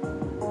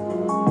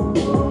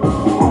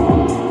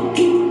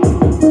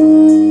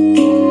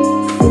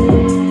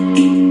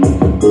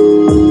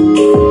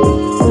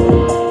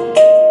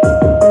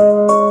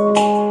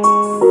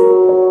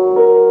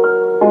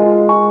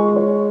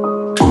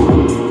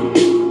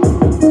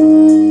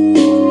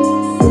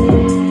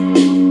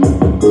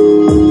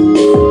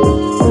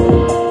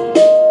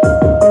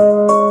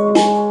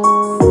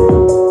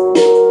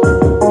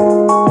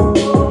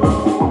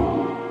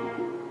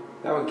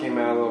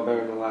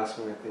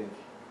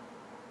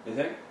 You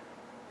think?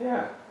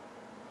 Yeah.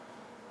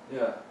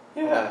 Yeah.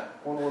 Yeah.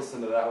 I want to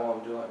listen to that while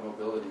I'm doing like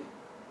mobility.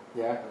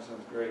 Yeah. That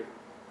sounds great.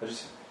 I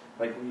just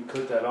like when you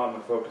click that on, the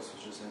focus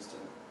was just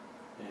instant.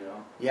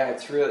 Yeah,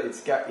 it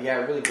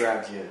really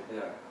grabs you.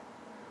 Yeah.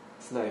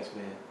 It's nice,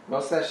 man.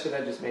 Most of that shit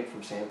I just make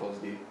from samples,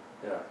 dude.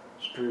 Yeah.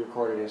 Just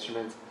pre-recorded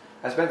instruments.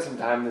 I spent some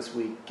time this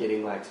week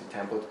getting like some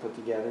templates put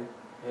together.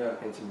 Yeah.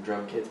 And some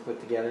drum kits put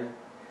together.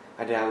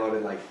 I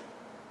downloaded like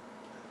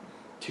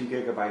 2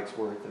 gigabytes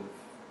worth of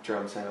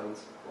drum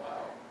sounds.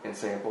 Wow. And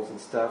samples and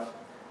stuff.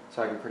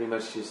 So I can pretty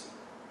much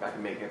I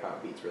can make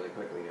hip-hop beats really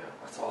quickly now.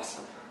 That's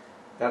awesome.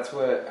 That's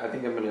what I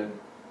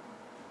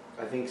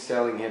think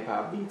selling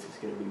hip-hop beats is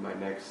going to be my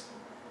next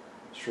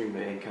stream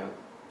of income.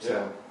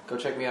 So go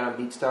check me out on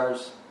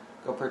BeatStars.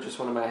 Go purchase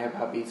one of my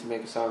hip-hop beats and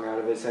make a song out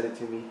of it. Send it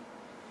to me.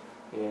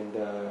 And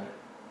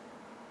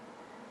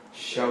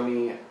show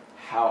me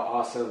how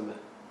awesome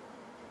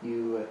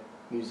you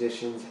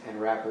musicians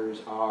and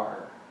rappers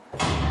are.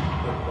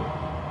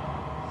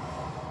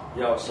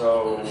 Yo,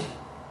 so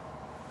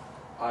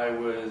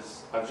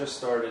I've just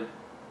started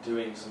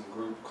doing some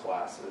group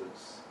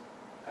classes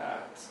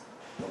at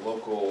the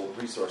local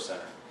resource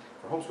center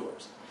for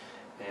homeschoolers.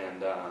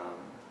 And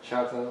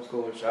shout out to the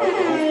homeschoolers. shout out to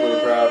the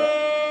homeschooler crowd.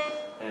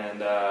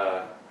 And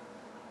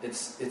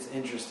it's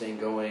interesting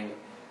going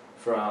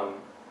from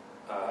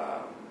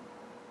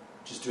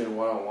just doing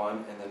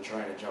one-on-one and then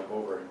trying to jump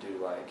over and do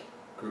like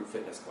group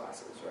fitness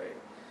classes, right?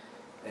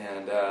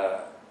 And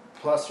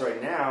plus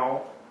right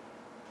now,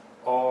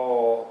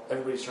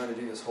 everybody's trying to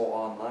do this whole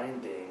online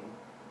thing,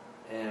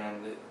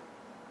 and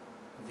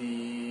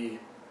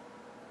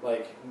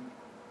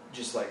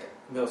just like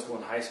middle school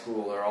and high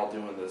school are all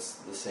doing the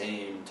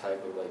same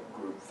type of like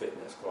group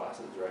fitness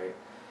classes, right?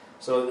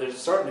 So they're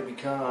starting to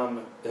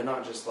become, they're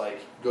not just like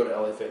go to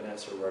LA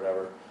Fitness or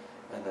whatever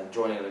and then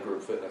join in a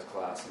group fitness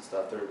class and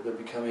stuff. They're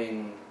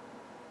becoming,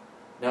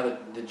 now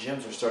that the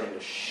gyms are starting to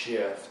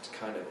shift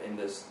kind of in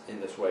this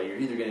way. You're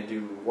either going to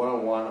do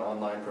one-on-one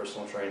online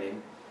personal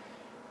training,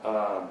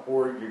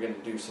 or you're going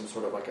to do some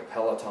sort of like a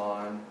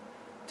Peloton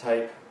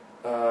type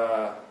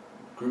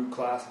group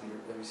class. Have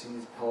you seen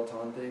these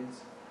Peloton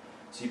things?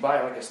 So you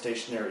buy like a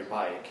stationary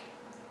bike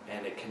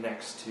and it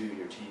connects to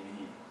your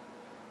TV,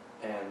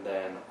 and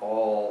then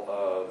all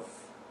of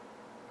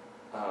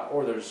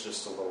or there's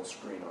just a little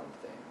screen on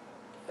the thing.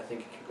 I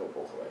think it could go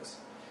both ways,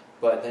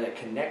 but then it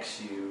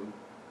connects you,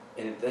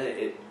 and then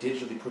it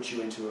digitally puts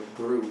you into a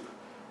group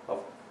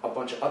of a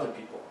bunch of other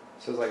people.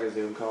 So it's like a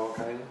Zoom call,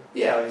 kind of?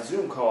 Yeah, like a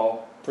Zoom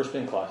call. For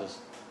spin classes.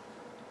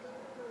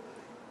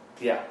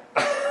 Yeah.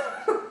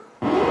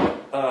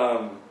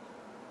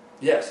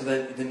 So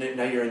then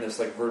now you're in this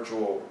like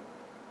virtual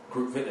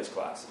group fitness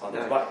class on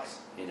these Nice. bikes,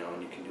 and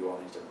you can do all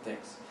these different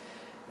things.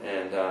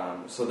 And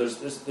so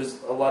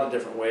there's a lot of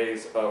different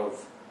ways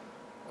of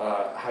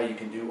how you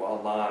can do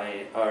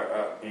online or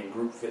in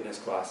group fitness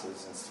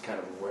classes, and it's kind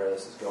of where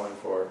this is going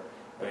for.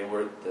 I mean,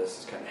 where this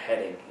is kind of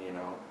heading,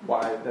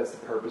 Why? That's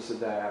the purpose of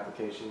that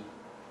application.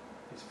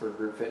 It's for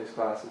group fitness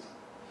classes.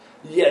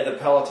 Yeah, the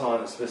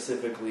Peloton is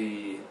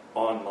specifically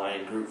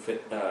online group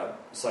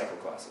cycle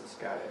classes.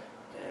 Got it.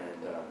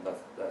 And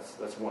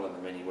that's one of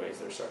the many ways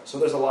they're starting. So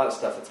there's a lot of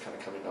stuff that's kind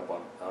of coming up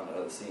on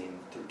the scene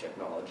through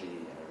technology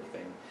and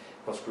everything.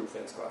 Plus, group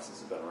fitness classes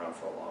have been around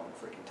for a long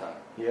freaking time.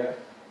 Yeah.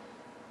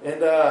 And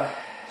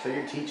So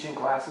you're teaching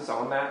classes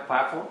on that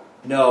platform?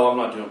 no, I'm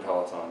not doing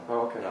Peloton.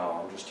 Oh, okay.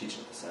 No, I'm just teaching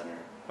at the center.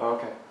 Oh,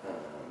 okay.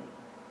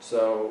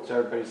 So So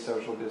everybody's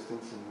social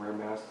distance and wear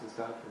masks and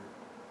stuff? Or?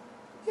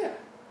 yeah,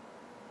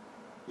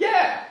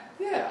 Yeah!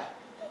 yeah.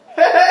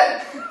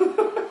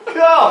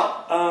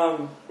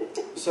 Cool!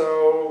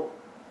 So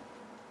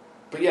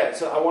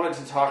I wanted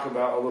to talk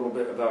about a little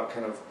bit about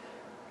kind of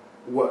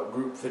what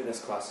group fitness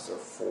classes are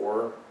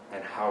for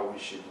and how we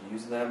should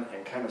use them,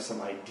 and kind of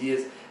some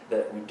ideas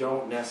that we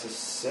don't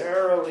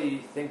necessarily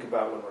think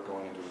about when we're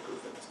going into a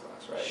group fitness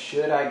class, right?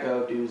 Should I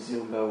go do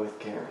Zumba with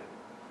Karen?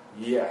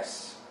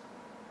 Yes.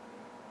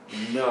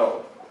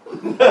 No.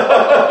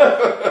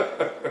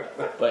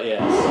 But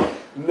yes.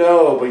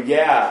 No, but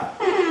yeah.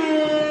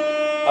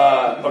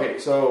 Okay,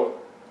 so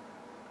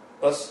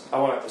I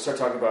want to start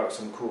talking about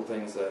some cool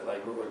things that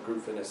like what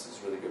group fitness is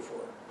really good for,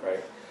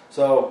 right?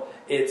 So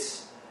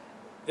it's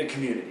the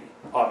community,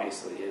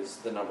 obviously, is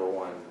the number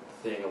one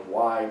thing of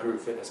why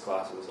group fitness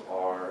classes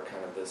are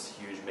kind of this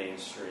huge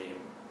mainstream.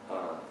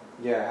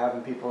 Yeah,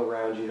 having people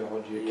around you to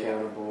hold you Yeah.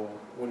 accountable.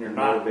 When you're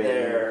not motivate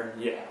there,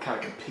 yeah. kind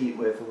of compete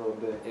with a little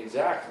bit.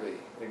 Exactly.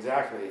 And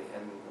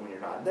when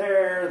you're not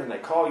there, then they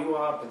call you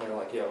up and they're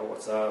like, "Yo,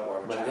 what's up? Why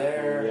aren't you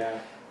there?" Yeah.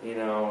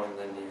 And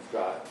then you've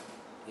got,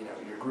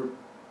 your group,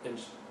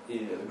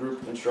 the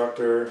group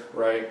instructor,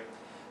 right?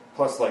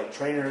 Plus, like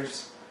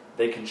trainers,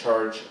 they can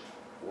charge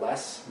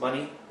less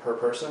money per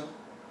person,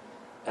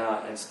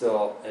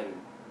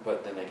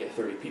 but then they get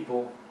 30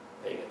 people,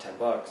 they get $10,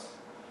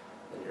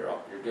 then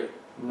you're good.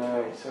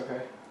 Nice,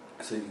 okay.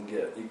 So you can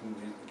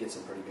get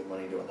some pretty good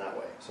money doing that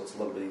way. So it's a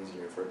little bit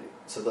easier for you.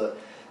 So the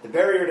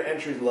barrier to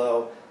entry is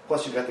low.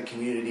 Plus you've got the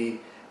community,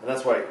 and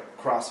that's why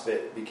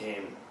CrossFit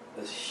became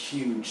this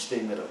huge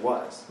thing that it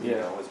was.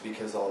 Was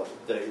because all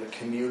the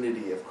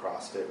community of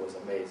CrossFit was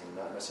amazing,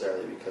 not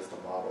necessarily because the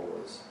model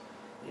was,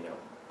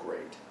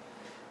 great.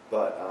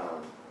 But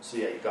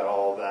you got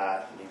all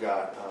that, and you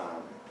got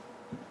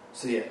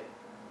and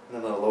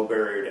then the low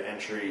barrier to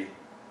entry.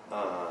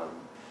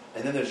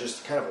 And then there's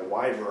just kind of a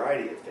wide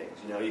variety of things.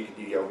 You can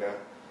do yoga,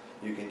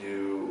 you can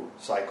do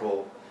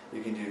cycle,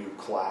 you can do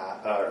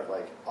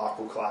like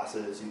aqua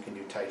classes, you can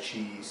do Tai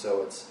Chi.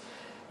 So it's,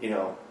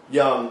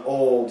 young,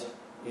 old,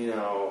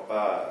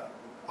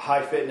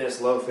 high fitness,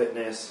 low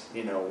fitness,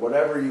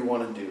 whatever you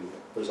want to do.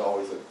 There's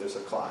always there's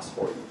a class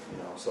for you,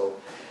 So,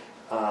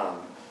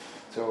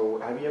 So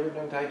have you ever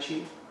done Tai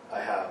Chi?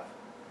 I have.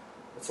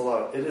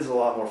 It is a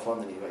lot more fun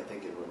than you might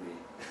think it would be.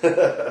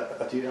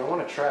 Dude, I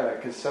want to try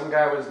that because some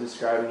guy was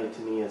describing it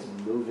to me as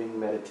moving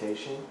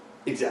meditation.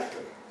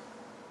 Exactly.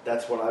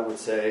 That's what I would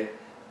say.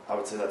 I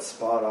would say that's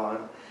spot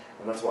on,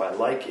 and that's why I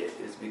like it.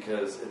 Is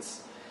because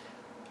it's.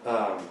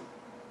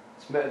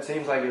 It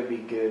seems like it would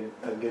be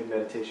a good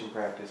meditation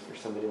practice for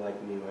somebody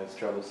like me who has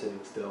trouble sitting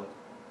still.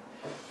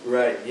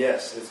 Right.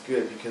 Yes, it's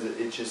good because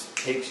it just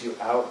takes you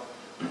out.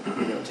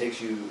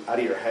 Takes you out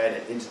of your head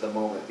and into the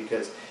moment,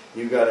 because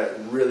you got to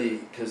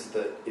really,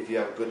 if you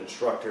have a good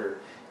instructor,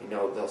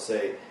 they'll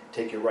say,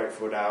 take your right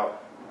foot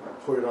out,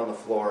 put it on the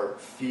floor,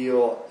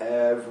 feel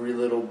every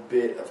little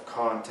bit of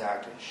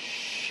contact and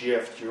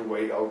shift your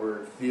weight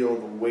over, feel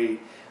the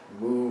weight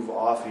move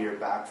off of your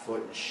back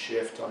foot and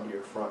shift onto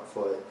your front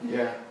foot.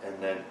 Yeah.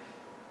 And then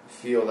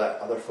feel that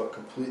other foot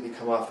completely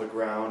come off the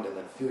ground, and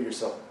then feel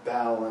yourself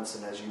balance,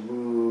 and as you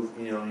move,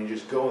 and you're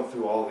just going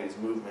through all these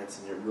movements,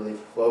 and you're really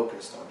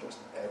focused on just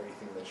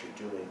everything that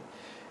you're doing,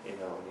 and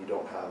you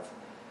don't have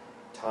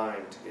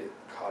time to get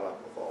caught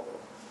up with all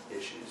the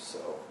issues. So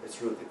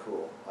it's really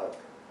cool.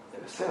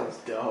 It sounds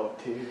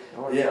dope, dude. I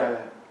want to Yeah. try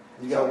that.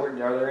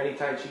 Are there any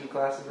Tai Chi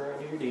classes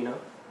around here? Do you know?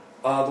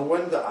 The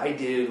one that I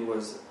did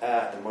was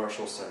at the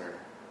Marshall Center,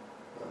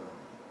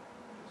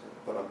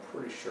 but I'm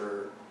pretty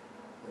sure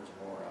there's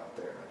more out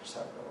there. I just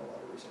haven't done a lot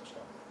of research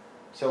on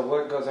it. So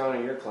what goes on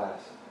in your class?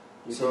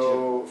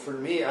 For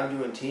me, I'm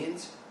doing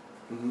teens,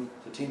 Mm-hmm.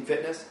 so teen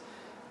fitness,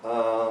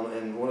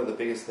 and one of the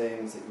biggest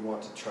things that you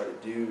want to try to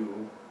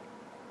do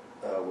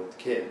with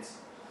kids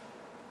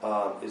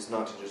is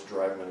not to just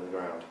drive them into the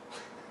ground.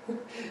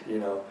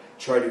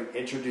 Try to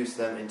introduce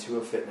them into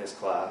a fitness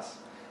class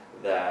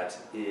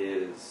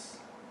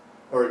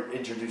or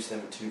introduce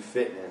them to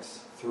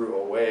fitness through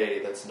a way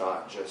that's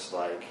not just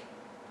like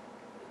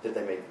that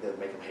make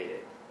them hate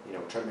it.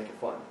 Try to make it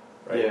fun,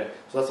 right? Yeah.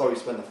 So that's why we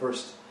spend the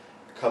first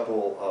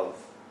couple of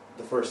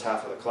the first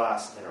half of the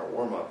class in our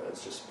warm up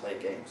is just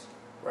playing games,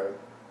 right?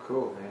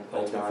 Cool, man. Play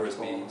Ultimate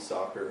frisbee, dodgeball.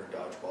 soccer,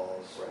 dodgeball,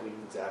 Sweet. right?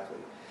 Exactly.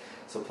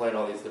 So playing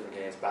all these different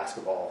games,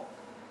 basketball,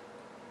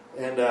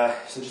 and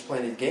so just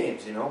playing these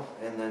games, you know,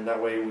 and then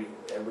that way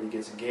everybody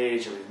gets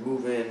engaged, everybody's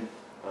moving.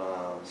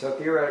 So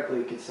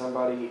theoretically, could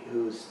somebody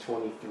who's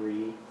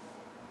 23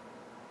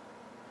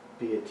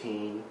 be a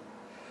teen?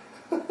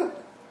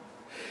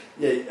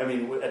 Yeah, I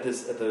mean, at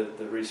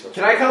the resource.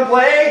 Can I come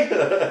play?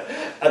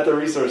 At the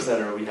resource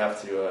center, we have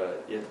to.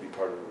 You have to be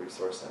part of the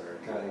resource center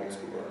and do Got it,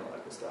 homeschool got it. and all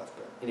that good stuff.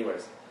 But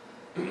anyways,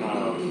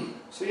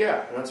 so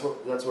yeah, and that's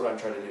what I'm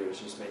trying to do is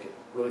just make it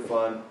really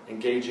fun,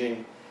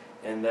 engaging,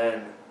 and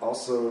then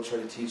also try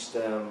to teach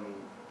them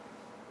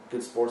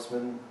good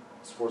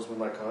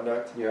sportsmanlike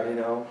conduct. Yeah. You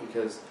know,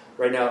 because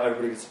right now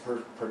everybody gets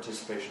a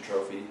participation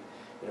trophy.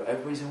 You know,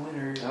 everybody's a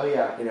winner. Oh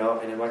yeah. You know,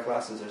 and in my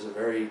classes, there's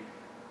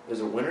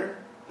a winner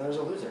and there's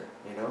a loser.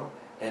 You know,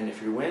 and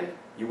if you win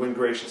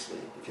graciously.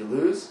 If you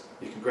lose,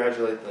 you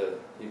congratulate the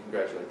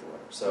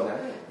winner. So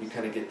Nice. you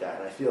kind of get that,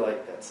 and I feel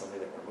like that's something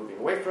that we're moving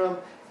away from.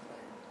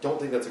 Don't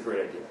think that's a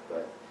great idea,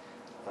 but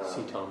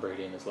See Tom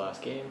Brady in his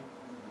last game.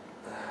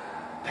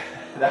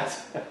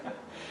 That's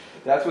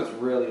what's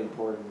really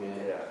important, man.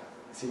 yeah,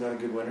 is he not a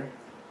good winner,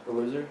 a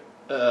loser?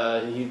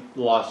 He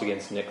lost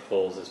against Nick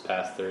Foles this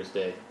past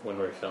Thursday when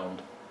we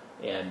filmed,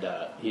 and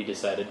he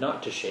decided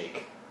not to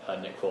shake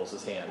Nick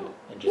Foles' hand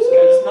and just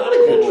kind of not a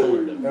good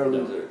controlled him. Or No.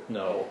 loser.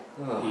 No,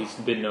 Oh. he's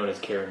been known as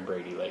Karen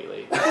Brady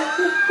lately.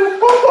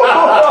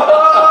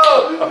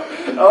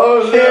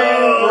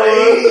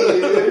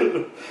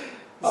 Brady.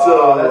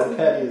 Oh, that's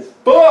petty as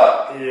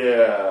But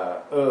yeah,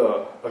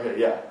 okay,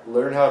 yeah.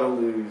 Learn how to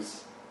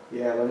lose.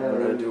 yeah. Learn how to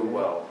Learn do it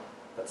well.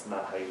 That's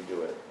not how you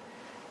do it.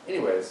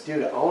 Anyways,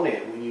 Dude, own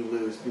it when you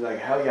lose. Be like,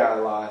 hell yeah, I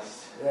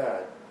lost. yeah,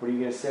 What are you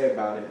gonna say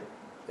about it?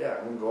 yeah.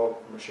 I'm gonna go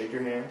up. I'm gonna shake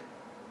your hand.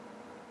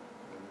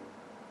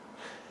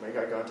 Make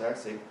eye contact.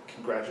 Say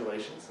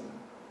congratulations and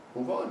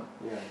move on.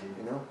 Yeah,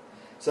 You know.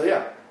 So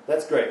yeah,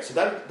 that's great. So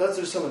those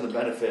are some of the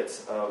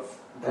benefits of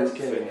That's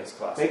group good, fitness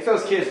classes. Make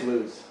those kids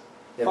lose.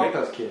 Yeah, Fuck make-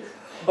 those kids.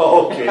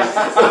 Oh, okay.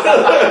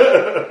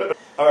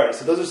 All right,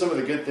 so those are some of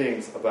the good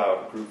things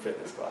about group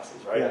fitness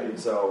classes, right? Yeah.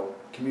 So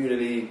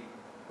community,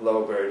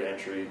 low barrier to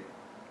entry,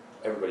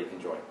 everybody can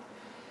join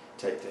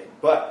type thing.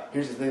 But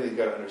here's the thing that you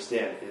got to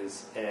understand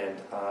is, and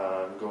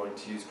I'm going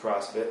to use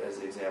CrossFit as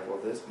the example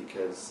of this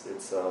because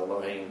it's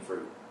low-hanging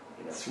fruit.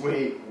 You know,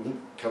 Sweet.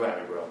 come at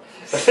me, bro.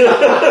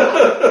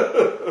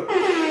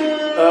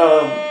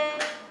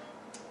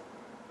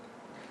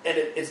 And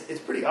it's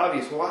pretty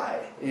obvious why,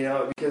 you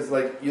know, because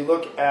like you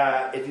look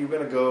at, if you're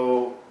going to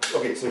go,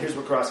 okay, so here's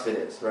what CrossFit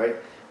is, right?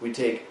 We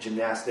take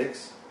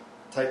gymnastics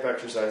type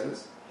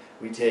exercises,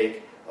 we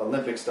take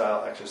Olympic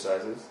style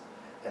exercises,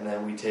 and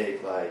then we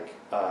take like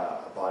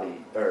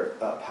body or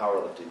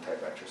powerlifting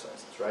type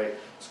exercises, right?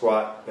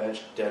 Squat,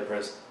 bench,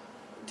 deadlifts,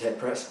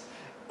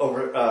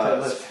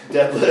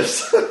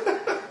 deadlifts.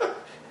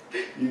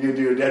 You can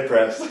do a dead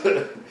press.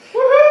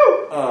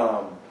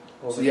 Woohoo!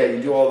 So yeah,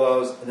 you do all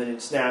those, and then you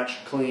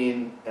snatch,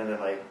 clean, and then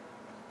like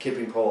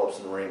kipping pull-ups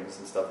and rings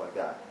and stuff like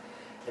that.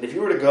 And if you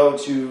were to go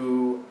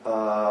to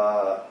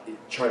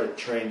try to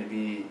train to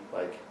be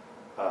like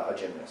a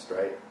gymnast,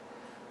 right?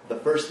 The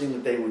first thing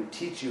that they would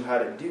teach you how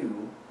to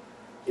do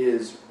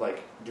is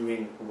like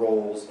doing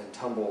rolls and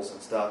tumbles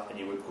and stuff, and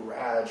you would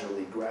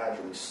gradually,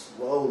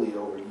 slowly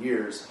over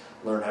years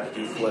learn how to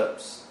do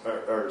flips,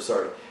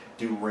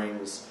 do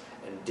rings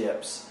and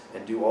dips,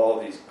 and do all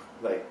of these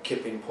like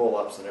kipping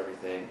pull-ups and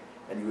everything.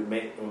 And we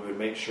would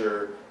make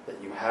sure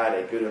that you had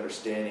a good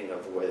understanding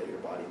of the way that your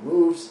body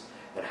moves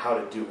and how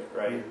to do it,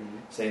 right? Mm-hmm.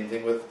 Same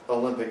thing with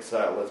Olympic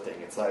style lifting.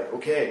 It's like,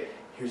 okay,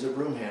 here's a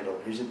broom handle,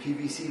 here's a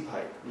PVC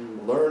pipe.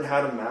 Mm. Learn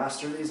how to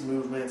master these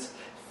movements,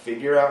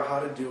 figure out how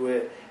to do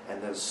it,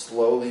 and then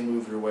slowly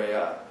move your way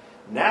up.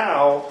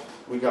 Now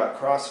we got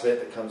CrossFit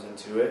that comes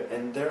into it,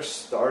 and they're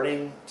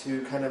starting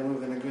to kind of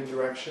move in a good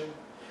direction,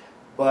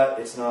 but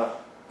it's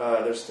not.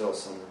 There's still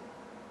some,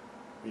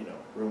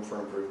 room for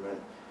improvement.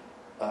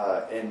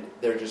 And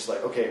they're just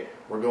like, okay,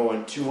 we're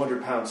going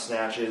 200-pound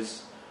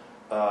snatches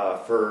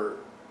for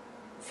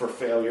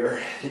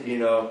failure.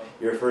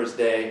 Your first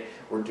day,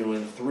 we're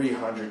doing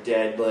 300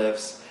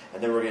 deadlifts,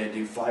 and then we're going to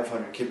do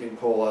 500 kipping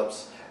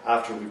pull-ups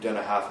after we've done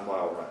a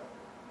half-mile run.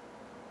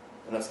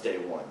 And that's day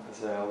one.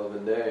 That's a hell of a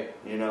day.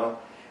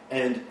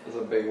 And That's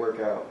a big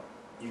workout.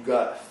 you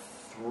got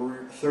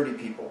 30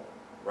 people,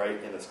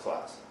 right, in this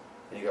class.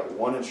 And you got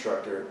one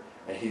instructor,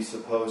 and he's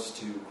supposed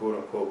to,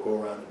 quote-unquote,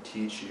 go around and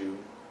teach you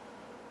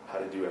how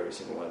to do every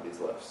single one of these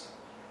lifts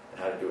and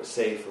how to do it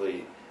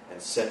safely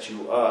and set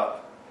you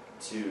up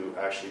to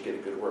actually get a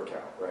good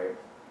workout, right?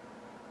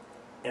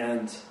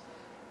 And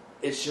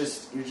it's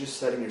just, you're just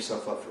setting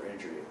yourself up for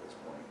injury at this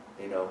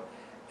point,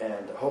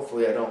 and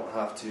hopefully I don't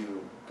have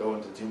to go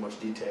into too much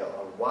detail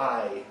on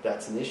why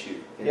that's an issue.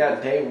 Yeah,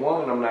 day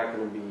one, I'm not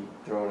going to be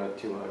throwing up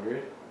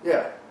 200.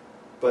 Yeah,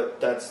 but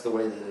that's the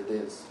way that it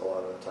is a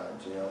lot of the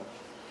times,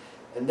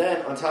 And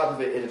then on top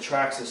of it, it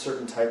attracts a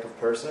certain type of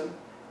person,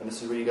 and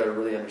this is where you got to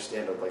really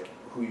understand like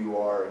who you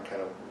are and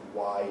kind of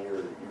why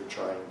you're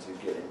trying to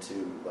get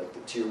into like the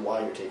tier,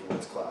 why you're taking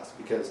this class,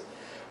 because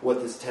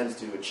what this tends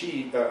to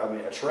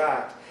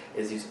attract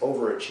is these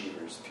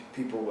overachievers,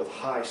 people with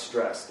high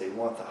stress. They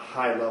want the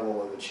high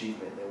level of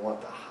achievement. They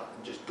want the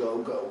just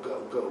go,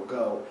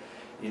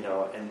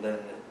 and then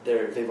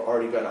they've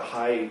already got a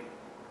high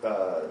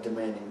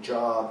demanding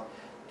job.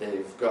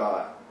 They've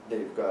got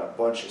a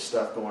bunch of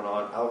stuff going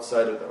on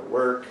outside of their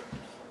work,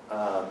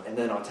 and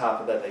then on top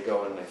of that, they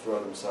go and they throw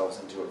themselves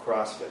into a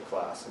CrossFit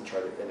class and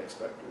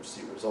expect to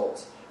see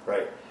results.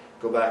 Right?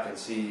 Go back and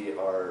see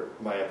our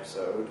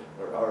episode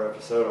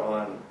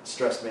on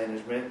stress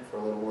management for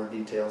a little more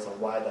details on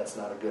why that's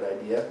not a good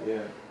idea.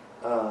 Yeah.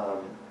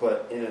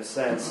 But in a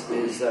sense,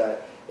 is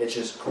that it's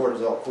just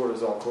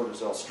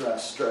cortisol,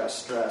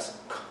 stress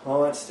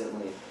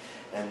constantly,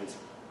 and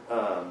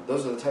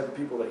those are the type of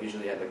people that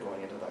usually end up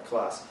going into that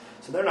class.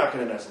 So they're not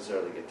going to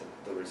necessarily get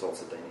the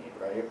results that they need,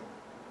 right?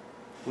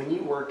 When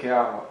you work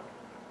out,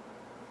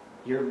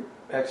 you're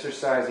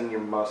exercising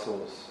your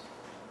muscles,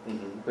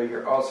 but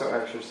you're also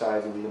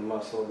exercising the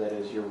muscle that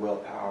is your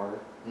willpower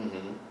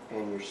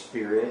and your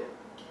spirit,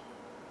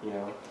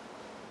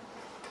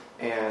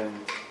 and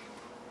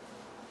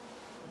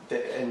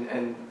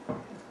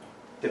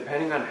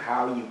depending on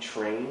how you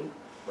train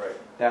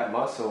that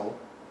muscle,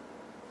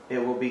 it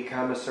will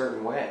become a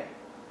certain way.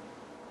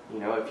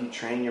 If you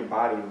train your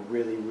body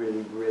really,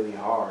 really, really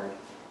hard,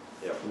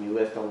 and you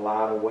lift a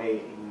lot of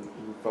weight, and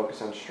you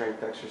focus on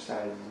strength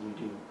exercises, and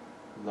you do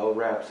low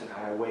reps and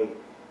high weight,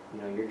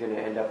 you're going to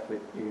end up you're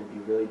going to be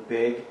really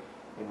big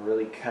and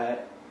really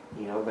cut,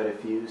 but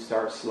if you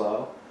start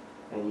slow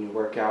and you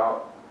work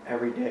out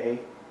every day,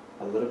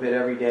 a little bit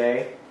every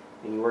day,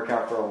 and you work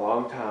out for a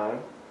long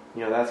time,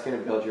 that's going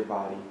to build your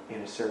body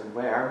in a certain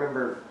way. I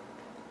remember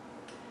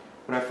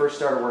when I first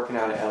started working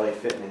out at LA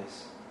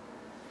Fitness,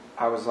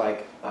 I was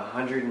like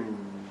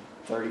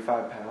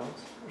 135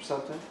 pounds or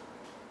something,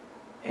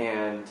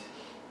 and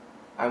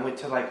I went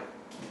from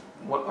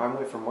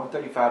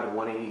 135 to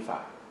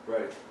 185.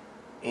 Right.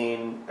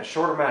 In a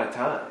short amount of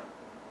time.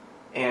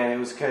 And it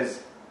was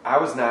because I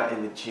was not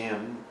in the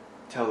gym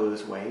to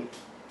lose weight.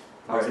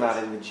 I was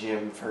not in the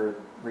gym for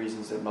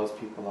reasons that most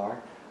people are.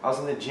 I was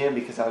in the gym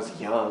because I was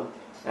young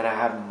and I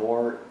had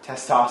more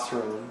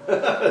testosterone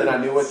than I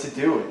knew what to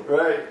do with.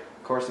 Right.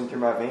 Coursing through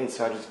my veins,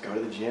 so I just go to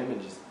the gym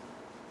and just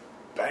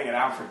bang it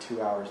out for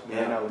 2 hours.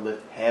 Man, I would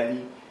lift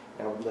heavy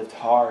and I would lift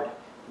hard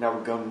and I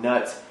would go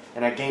nuts,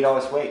 and I gained all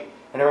this weight.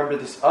 And I remember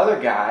this other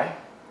guy,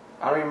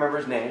 I don't even remember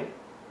his name,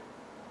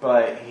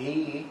 but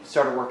he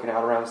started working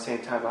out around the same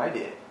time I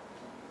did.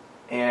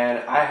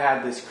 And I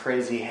had this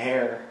crazy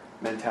hair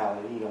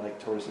mentality, like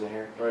tortoise in the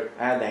hair. Right.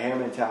 I had the hair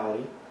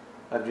mentality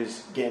of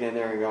just getting in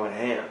there and going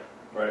ham.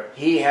 Right.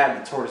 He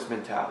had the tortoise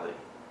mentality.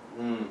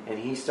 And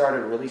he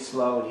started really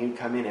slow, and he would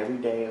come in every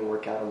day and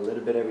work out a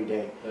little bit every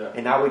day. Yeah.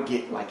 And I would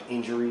get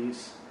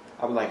injuries.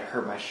 I would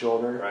hurt my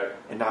shoulder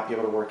and not be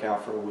able to work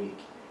out for a week.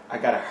 I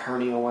got a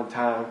hernia one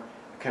time.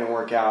 I couldn't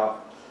work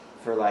out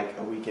for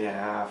a week and a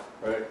half.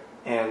 Right.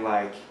 And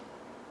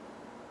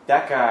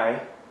that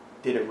guy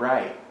did it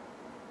right.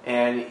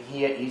 And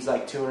he's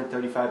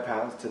 235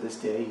 pounds to this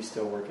day. He's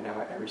still working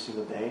out every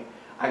single day.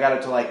 I got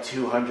up to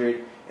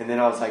 200, and then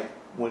I was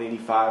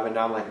 185, and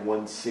now I'm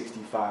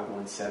 165,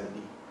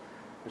 170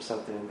 or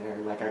something in there.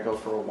 And I go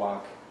for a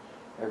walk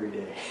every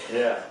day.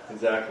 Yeah,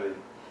 exactly.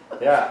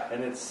 Yeah,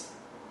 and it's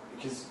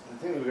because the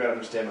thing that we've got to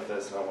understand with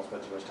this, and I won't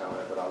spend too much time on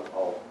it, but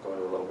I'll go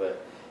into a little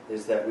bit,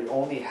 is that we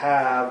only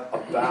have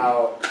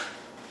about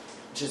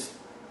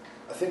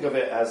think of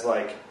it as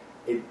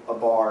a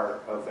bar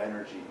of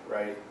energy,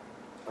 right?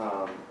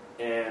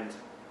 And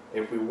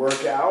if we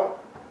work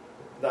out,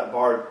 that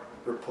bar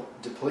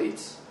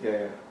depletes,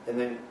 and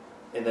then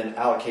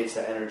allocates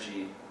that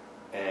energy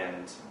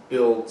and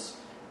builds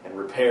and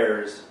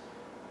repairs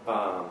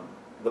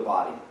the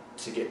body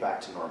to get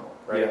back to normal,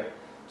 right? Yeah.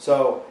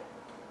 So,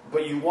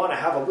 but you want to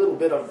have a little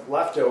bit of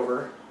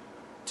leftover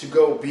to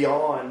go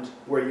beyond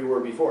where you were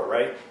before,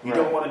 right? You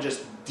don't want to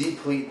just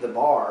deplete the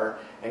bar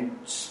and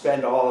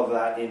spend all of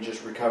that in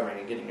just recovering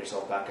and getting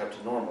yourself back up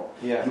to normal.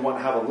 Yeah. You want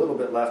to have a little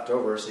bit left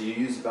over, so you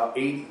use about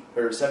 80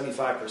 or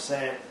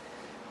 75%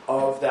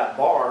 of that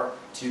bar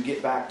to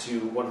get back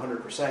to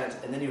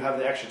 100%, and then you have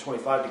the extra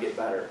 25 to get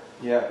better.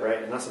 Yeah.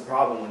 Right? And that's the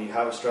problem when you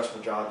have a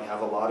stressful job, you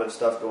have a lot of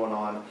stuff going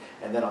on,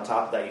 and then on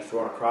top of that you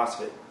throw in a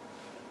CrossFit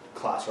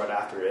class right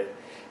after it.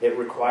 It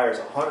requires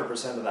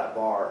 100% of that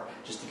bar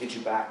just to get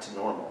you back to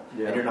normal.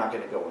 Yeah. And you're not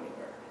going to go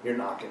anywhere. You're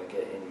not going to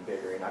get any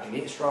bigger. You're not going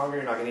to get stronger.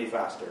 You're not going to get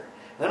faster.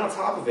 And then on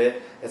top of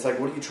it, it's what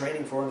are you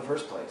training for in the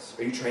first place?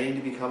 Are you training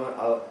to become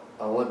an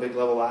Olympic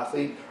level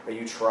athlete? Are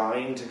you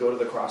trying to go to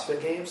the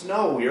CrossFit Games?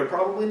 No, you're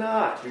probably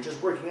not. You're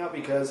just working out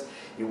because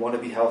you want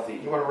to be healthy.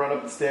 You want to run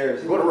up the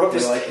stairs. You want to run up the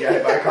stairs. You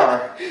hit by a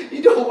car.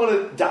 You don't want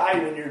to die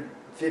when you're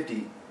 50,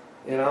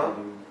 you know?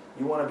 Mm-hmm.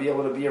 You want to be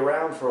able to be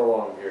around for a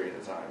long period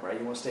of time, right?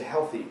 You want to stay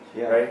healthy,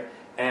 right?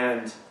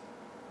 And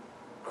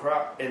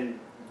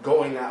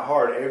going that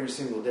hard every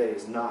single day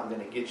is not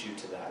going to get you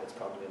to that. It's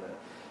probably going to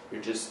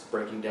You're just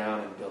breaking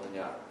down and building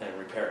up and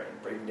repairing,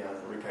 breaking down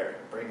and repairing,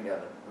 breaking down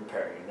and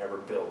repairing. You're never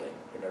building.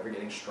 You're never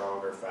getting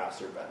stronger,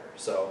 faster, better.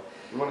 So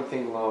You want to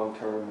think long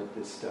term with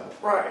this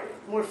stuff. right,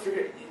 you want to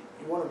figure.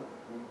 You want to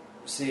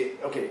see.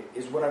 Okay,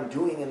 is what I'm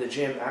doing in the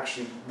gym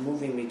actually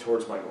moving me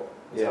towards my goal?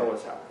 Is that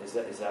what's happening? Is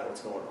that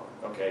what's going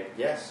on? Okay.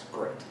 Yes.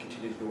 Great.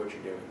 Continue to do what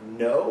you're doing.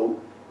 No.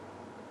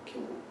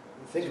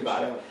 Think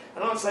about it.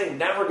 I'm not saying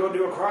never go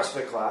do a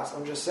CrossFit class.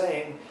 I'm just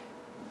saying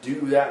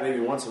do that maybe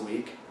once a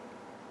week,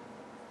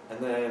 and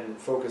then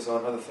focus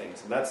on other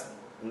things. And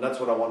that's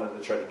what I wanted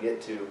to try to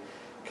get to,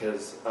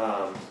 because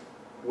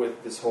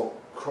with this whole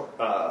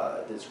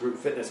this group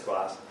fitness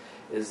class,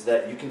 is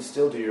that you can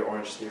still do your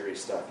Orange Theory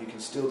stuff. You can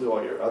still do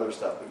all your other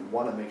stuff, but you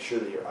want to make sure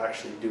that you're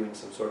actually doing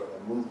some sort of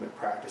a movement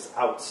practice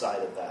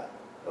outside of that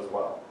as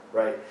well,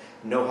 right?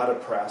 Know how to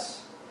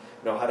press,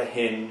 know how to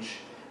hinge,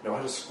 know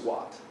how to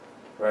squat,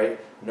 right?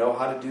 Know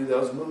how to do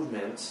those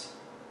movements,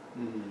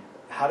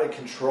 how to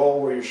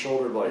control where your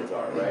shoulder blades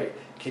are, right?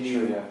 Can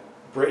you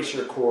brace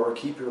your core,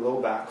 keep your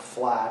low back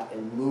flat,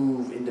 and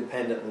move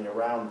independently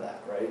around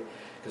that, right?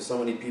 Because so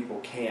many people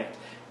can't.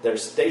 They're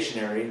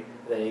stationary,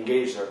 they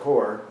engage their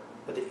core,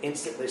 but the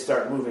instant they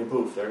start moving,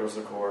 poof, there goes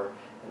the core,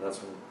 and that's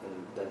when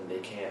then they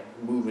can't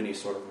move any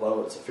sort of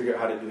load. So figure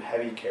out how to do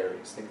heavy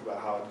carries. Think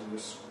about how to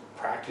do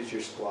practice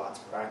your squats,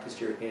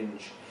 practice your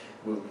hinge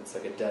movements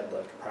like a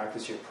deadlift,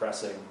 practice your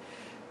pressing,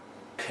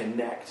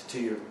 connect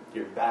to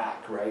your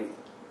back, right?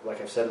 Like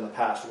I've said in the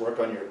past, work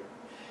on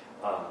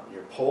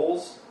your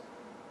pulls.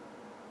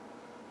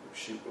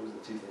 Shoot, what was the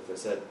two things I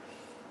said?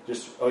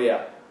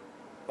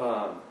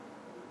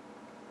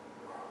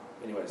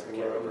 Anyways, I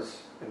can't remember.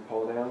 And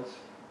pull downs?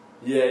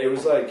 Yeah, it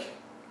was like,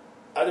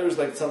 there was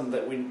like something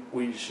that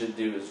we should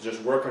do is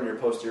just work on your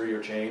posterior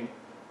chain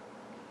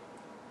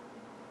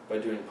by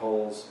doing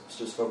pulls.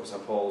 Just focus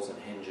on pulls and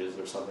hinges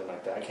or something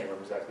like that. I can't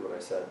remember exactly what I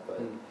said,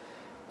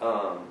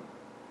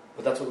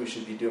 but that's what we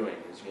should be doing.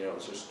 Is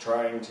just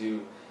trying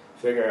to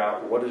figure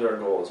out what is our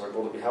goal. Is our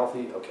goal to be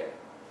healthy? Okay,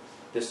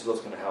 this is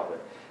what's going to help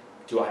it.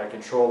 Do I have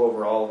control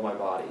over all of my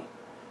body?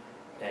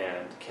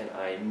 And can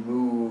I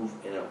move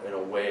in a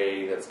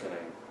way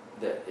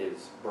that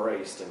is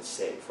braced and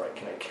safe, right?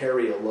 Can I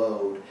carry a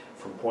load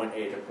from point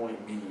A to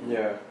point B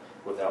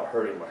without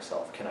hurting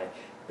myself? Can I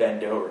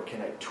bend over?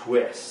 Can I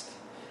twist?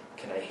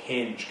 Can I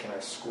hinge? Can I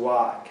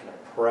squat? Can I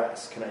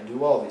press? Can I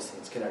do all these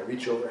things? Can I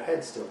reach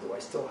overhead still? Do I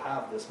still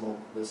have this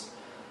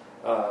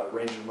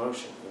range of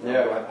motion? Do I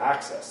have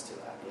access to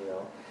that?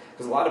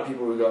 Because a lot of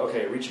people would go,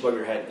 okay, reach above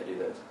your head and they do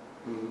this.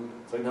 Mm-hmm.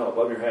 It's like, no,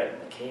 above your head,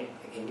 and they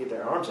can't get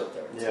their arms up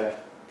there. Yeah.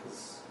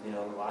 Because,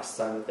 the last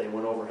time that they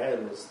went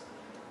overhead was,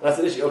 that's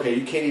an issue. Okay,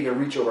 you can't even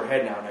reach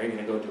overhead now you're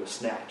going to go do a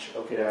snatch.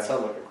 Okay, that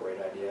sounds like a great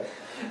idea.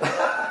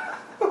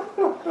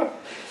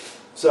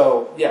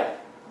 So,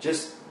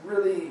 just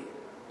really,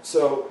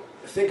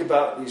 think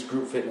about these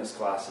group fitness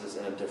classes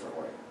in a different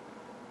way.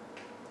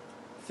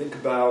 Think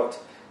about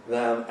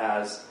them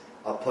as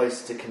a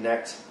place to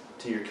connect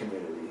to your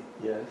community.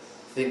 Yes.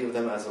 Think of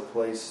them as a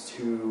place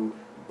to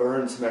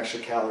burn some extra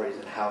calories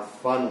and have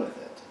fun with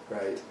it,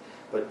 right?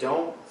 But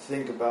don't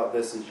think about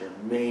this as your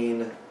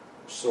main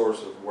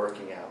source of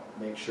working out.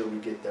 Make sure we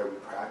get there, we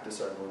practice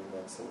our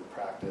movements, and we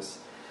practice,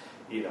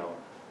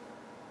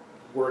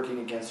 working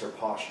against our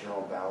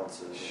postural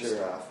balances and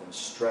stuff, and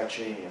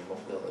stretching and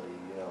mobility,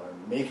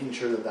 and making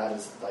sure that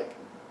is like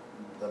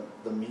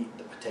the meat,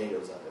 the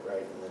potatoes of it,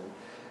 right? And then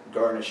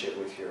garnish it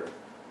with your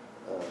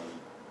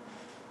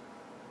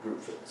group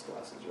fitness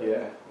classes, right?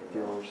 Yeah,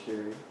 the Orange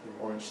Theory.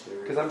 Orange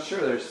Theory. Because I'm sure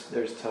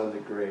there's tons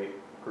of great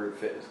group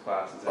fitness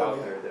classes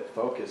out there that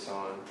focus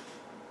on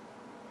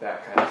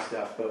that kind of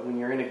stuff. But when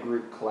you're in a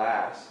group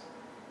class,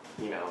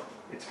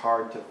 it's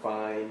hard to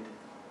find.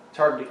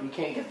 You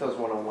can't get those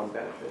one-on-one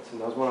benefits,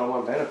 and those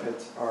one-on-one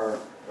benefits are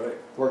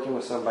working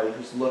with somebody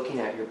who's looking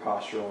at your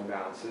postural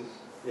imbalances.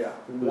 Yeah,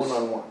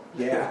 one-on-one.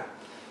 Yeah,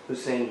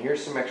 who's saying,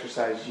 here's some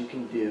exercises you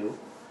can do,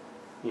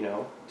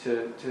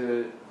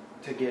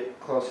 to get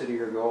closer to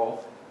your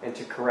goal and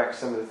to correct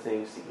some of the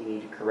things that you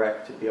need to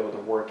correct to be able to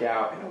work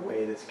out in a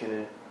way that's going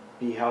to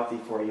be healthy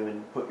for you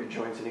and put your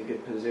joints in a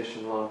good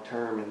position long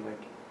term.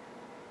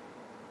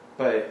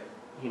 But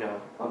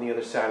on the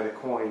other side of the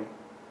coin,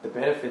 the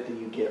benefit that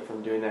you get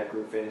from doing that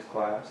group fitness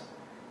class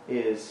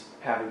is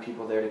having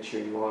people there to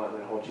cheer you on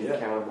and hold you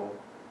accountable.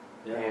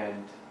 Yeah.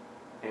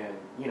 And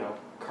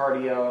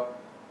cardio,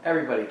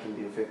 everybody can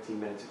do 15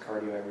 minutes of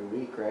cardio every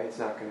week, right? It's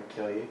not going to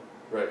kill you.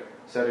 Right.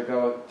 So to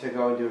go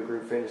and do a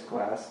group fitness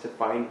class, to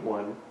find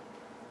one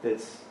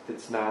that's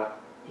not,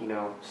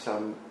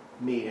 some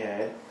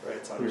meathead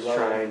who's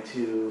trying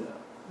to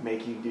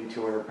make you do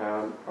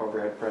 200-pound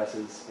overhead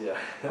presses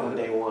on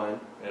day one.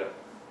 Yeah.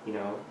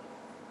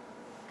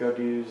 Go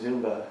do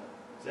Zumba.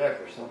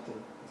 Exactly. Or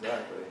something.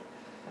 Exactly.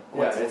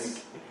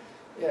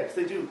 Because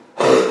they do.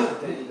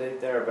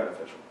 They're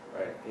beneficial,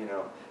 right?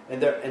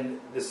 And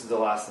this is the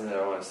last thing that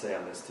I want to say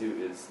on this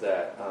too is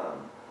that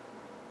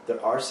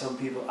there are some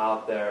people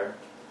out there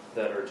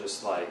that are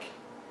just like,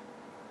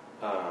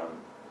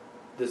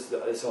 this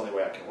is the only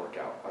way I can work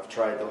out. I've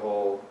tried the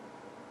whole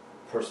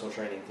personal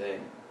training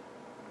thing.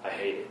 I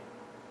hate it.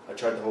 I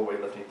tried the whole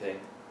weightlifting thing.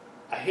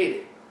 I hate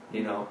it.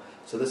 You know.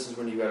 So this is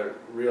when you got to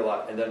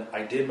realize. And then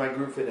I did my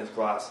group fitness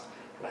class,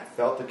 and I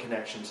felt the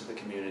connection to the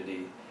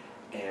community,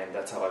 and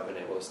that's how I've been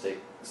able to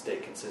stay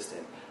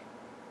consistent.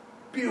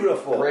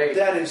 Beautiful. Great.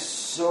 That is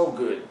so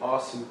good.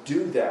 Awesome.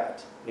 Do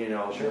that. You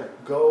know. Sure.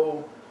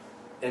 Go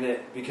in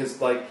it,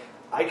 because like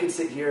I could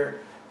sit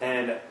here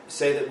and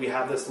say that we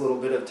have this little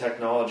bit of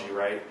technology,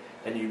 right?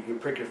 And you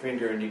prick your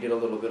finger and you get a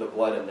little bit of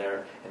blood in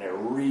there, and it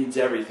reads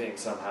everything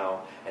somehow,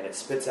 and it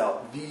spits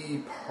out the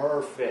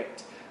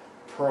perfect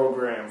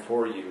program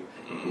for you,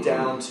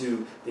 down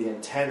to the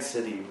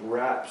intensity,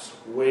 reps,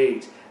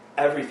 weight,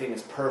 everything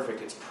is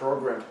perfect. It's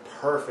programmed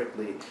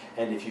perfectly,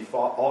 and if you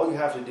all you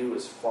have to do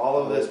is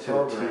follow this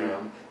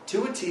program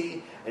to a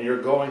T, and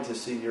you're going to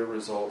see your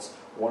results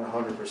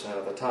 100%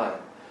 of the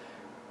time.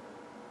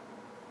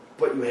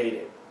 But you hate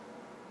it,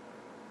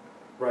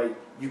 right?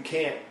 You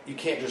can't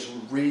just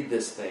read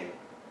this thing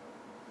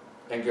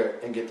and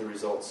get the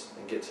results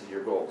and get to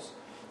your goals.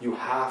 You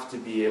have to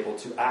be able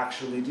to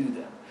actually do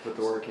them. Put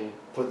the work in.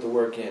 Put the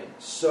work in.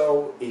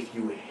 So if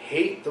you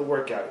hate the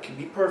workout, it can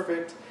be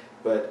perfect,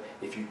 but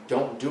if you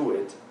don't do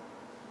it,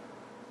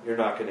 you're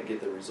not going to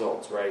get the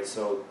results, right?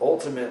 So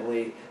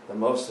ultimately, the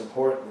most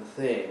important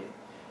thing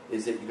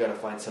is that you got to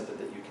find something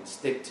that you can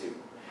stick to.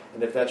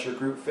 And if that's your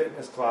group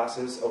fitness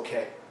classes,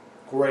 okay,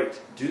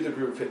 great, do the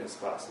group fitness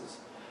classes.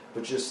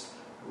 But just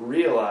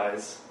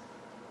realize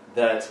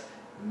that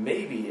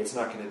maybe it's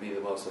not going to be the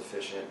most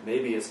efficient.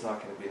 Maybe it's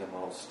not going to be the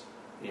most,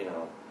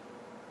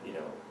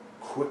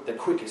 the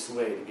quickest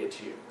way to get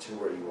to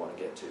where you want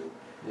to get to.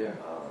 Yeah.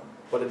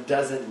 But it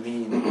doesn't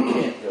mean that you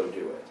can't go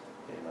do it.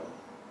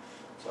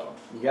 So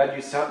You got to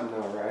do something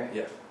though, right?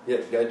 yeah, you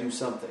got to do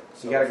something.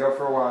 So You got to go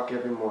for a walk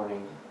every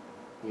morning.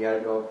 You got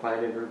to go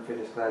find a group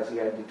fitness class. You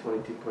got to do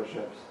 22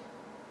 push-ups.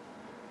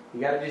 You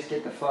got to just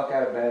get the fuck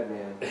out of bed,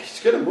 man.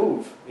 It's gonna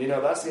move.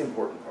 That's the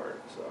important part.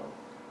 So,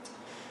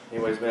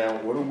 anyways,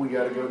 man, what do we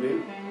got to go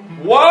do?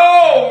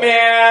 Whoa,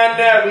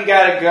 man! We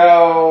got to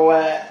go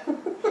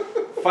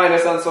find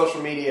us on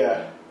social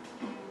media.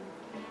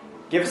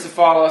 Give us a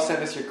follow.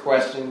 Send us your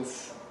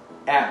questions.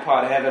 At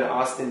PodHeaven.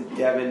 Austin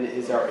Devon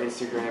is our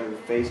Instagram and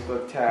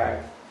Facebook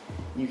tag.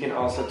 You can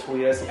also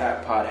tweet us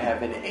at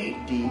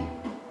PodHeaven8D.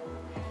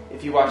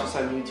 If you watch us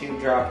on YouTube,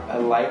 drop a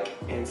like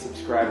and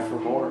subscribe for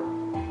more.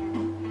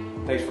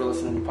 Thanks for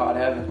listening to Pod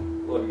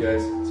Heaven. Love you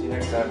guys. See you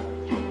next time.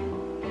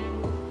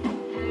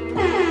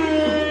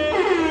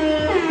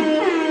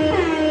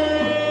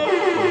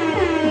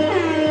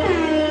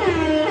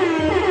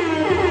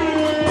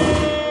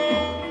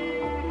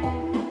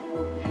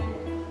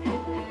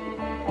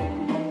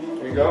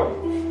 Here you go.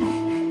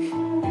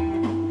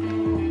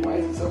 Why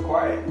is it so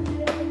quiet?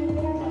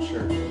 Not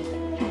sure.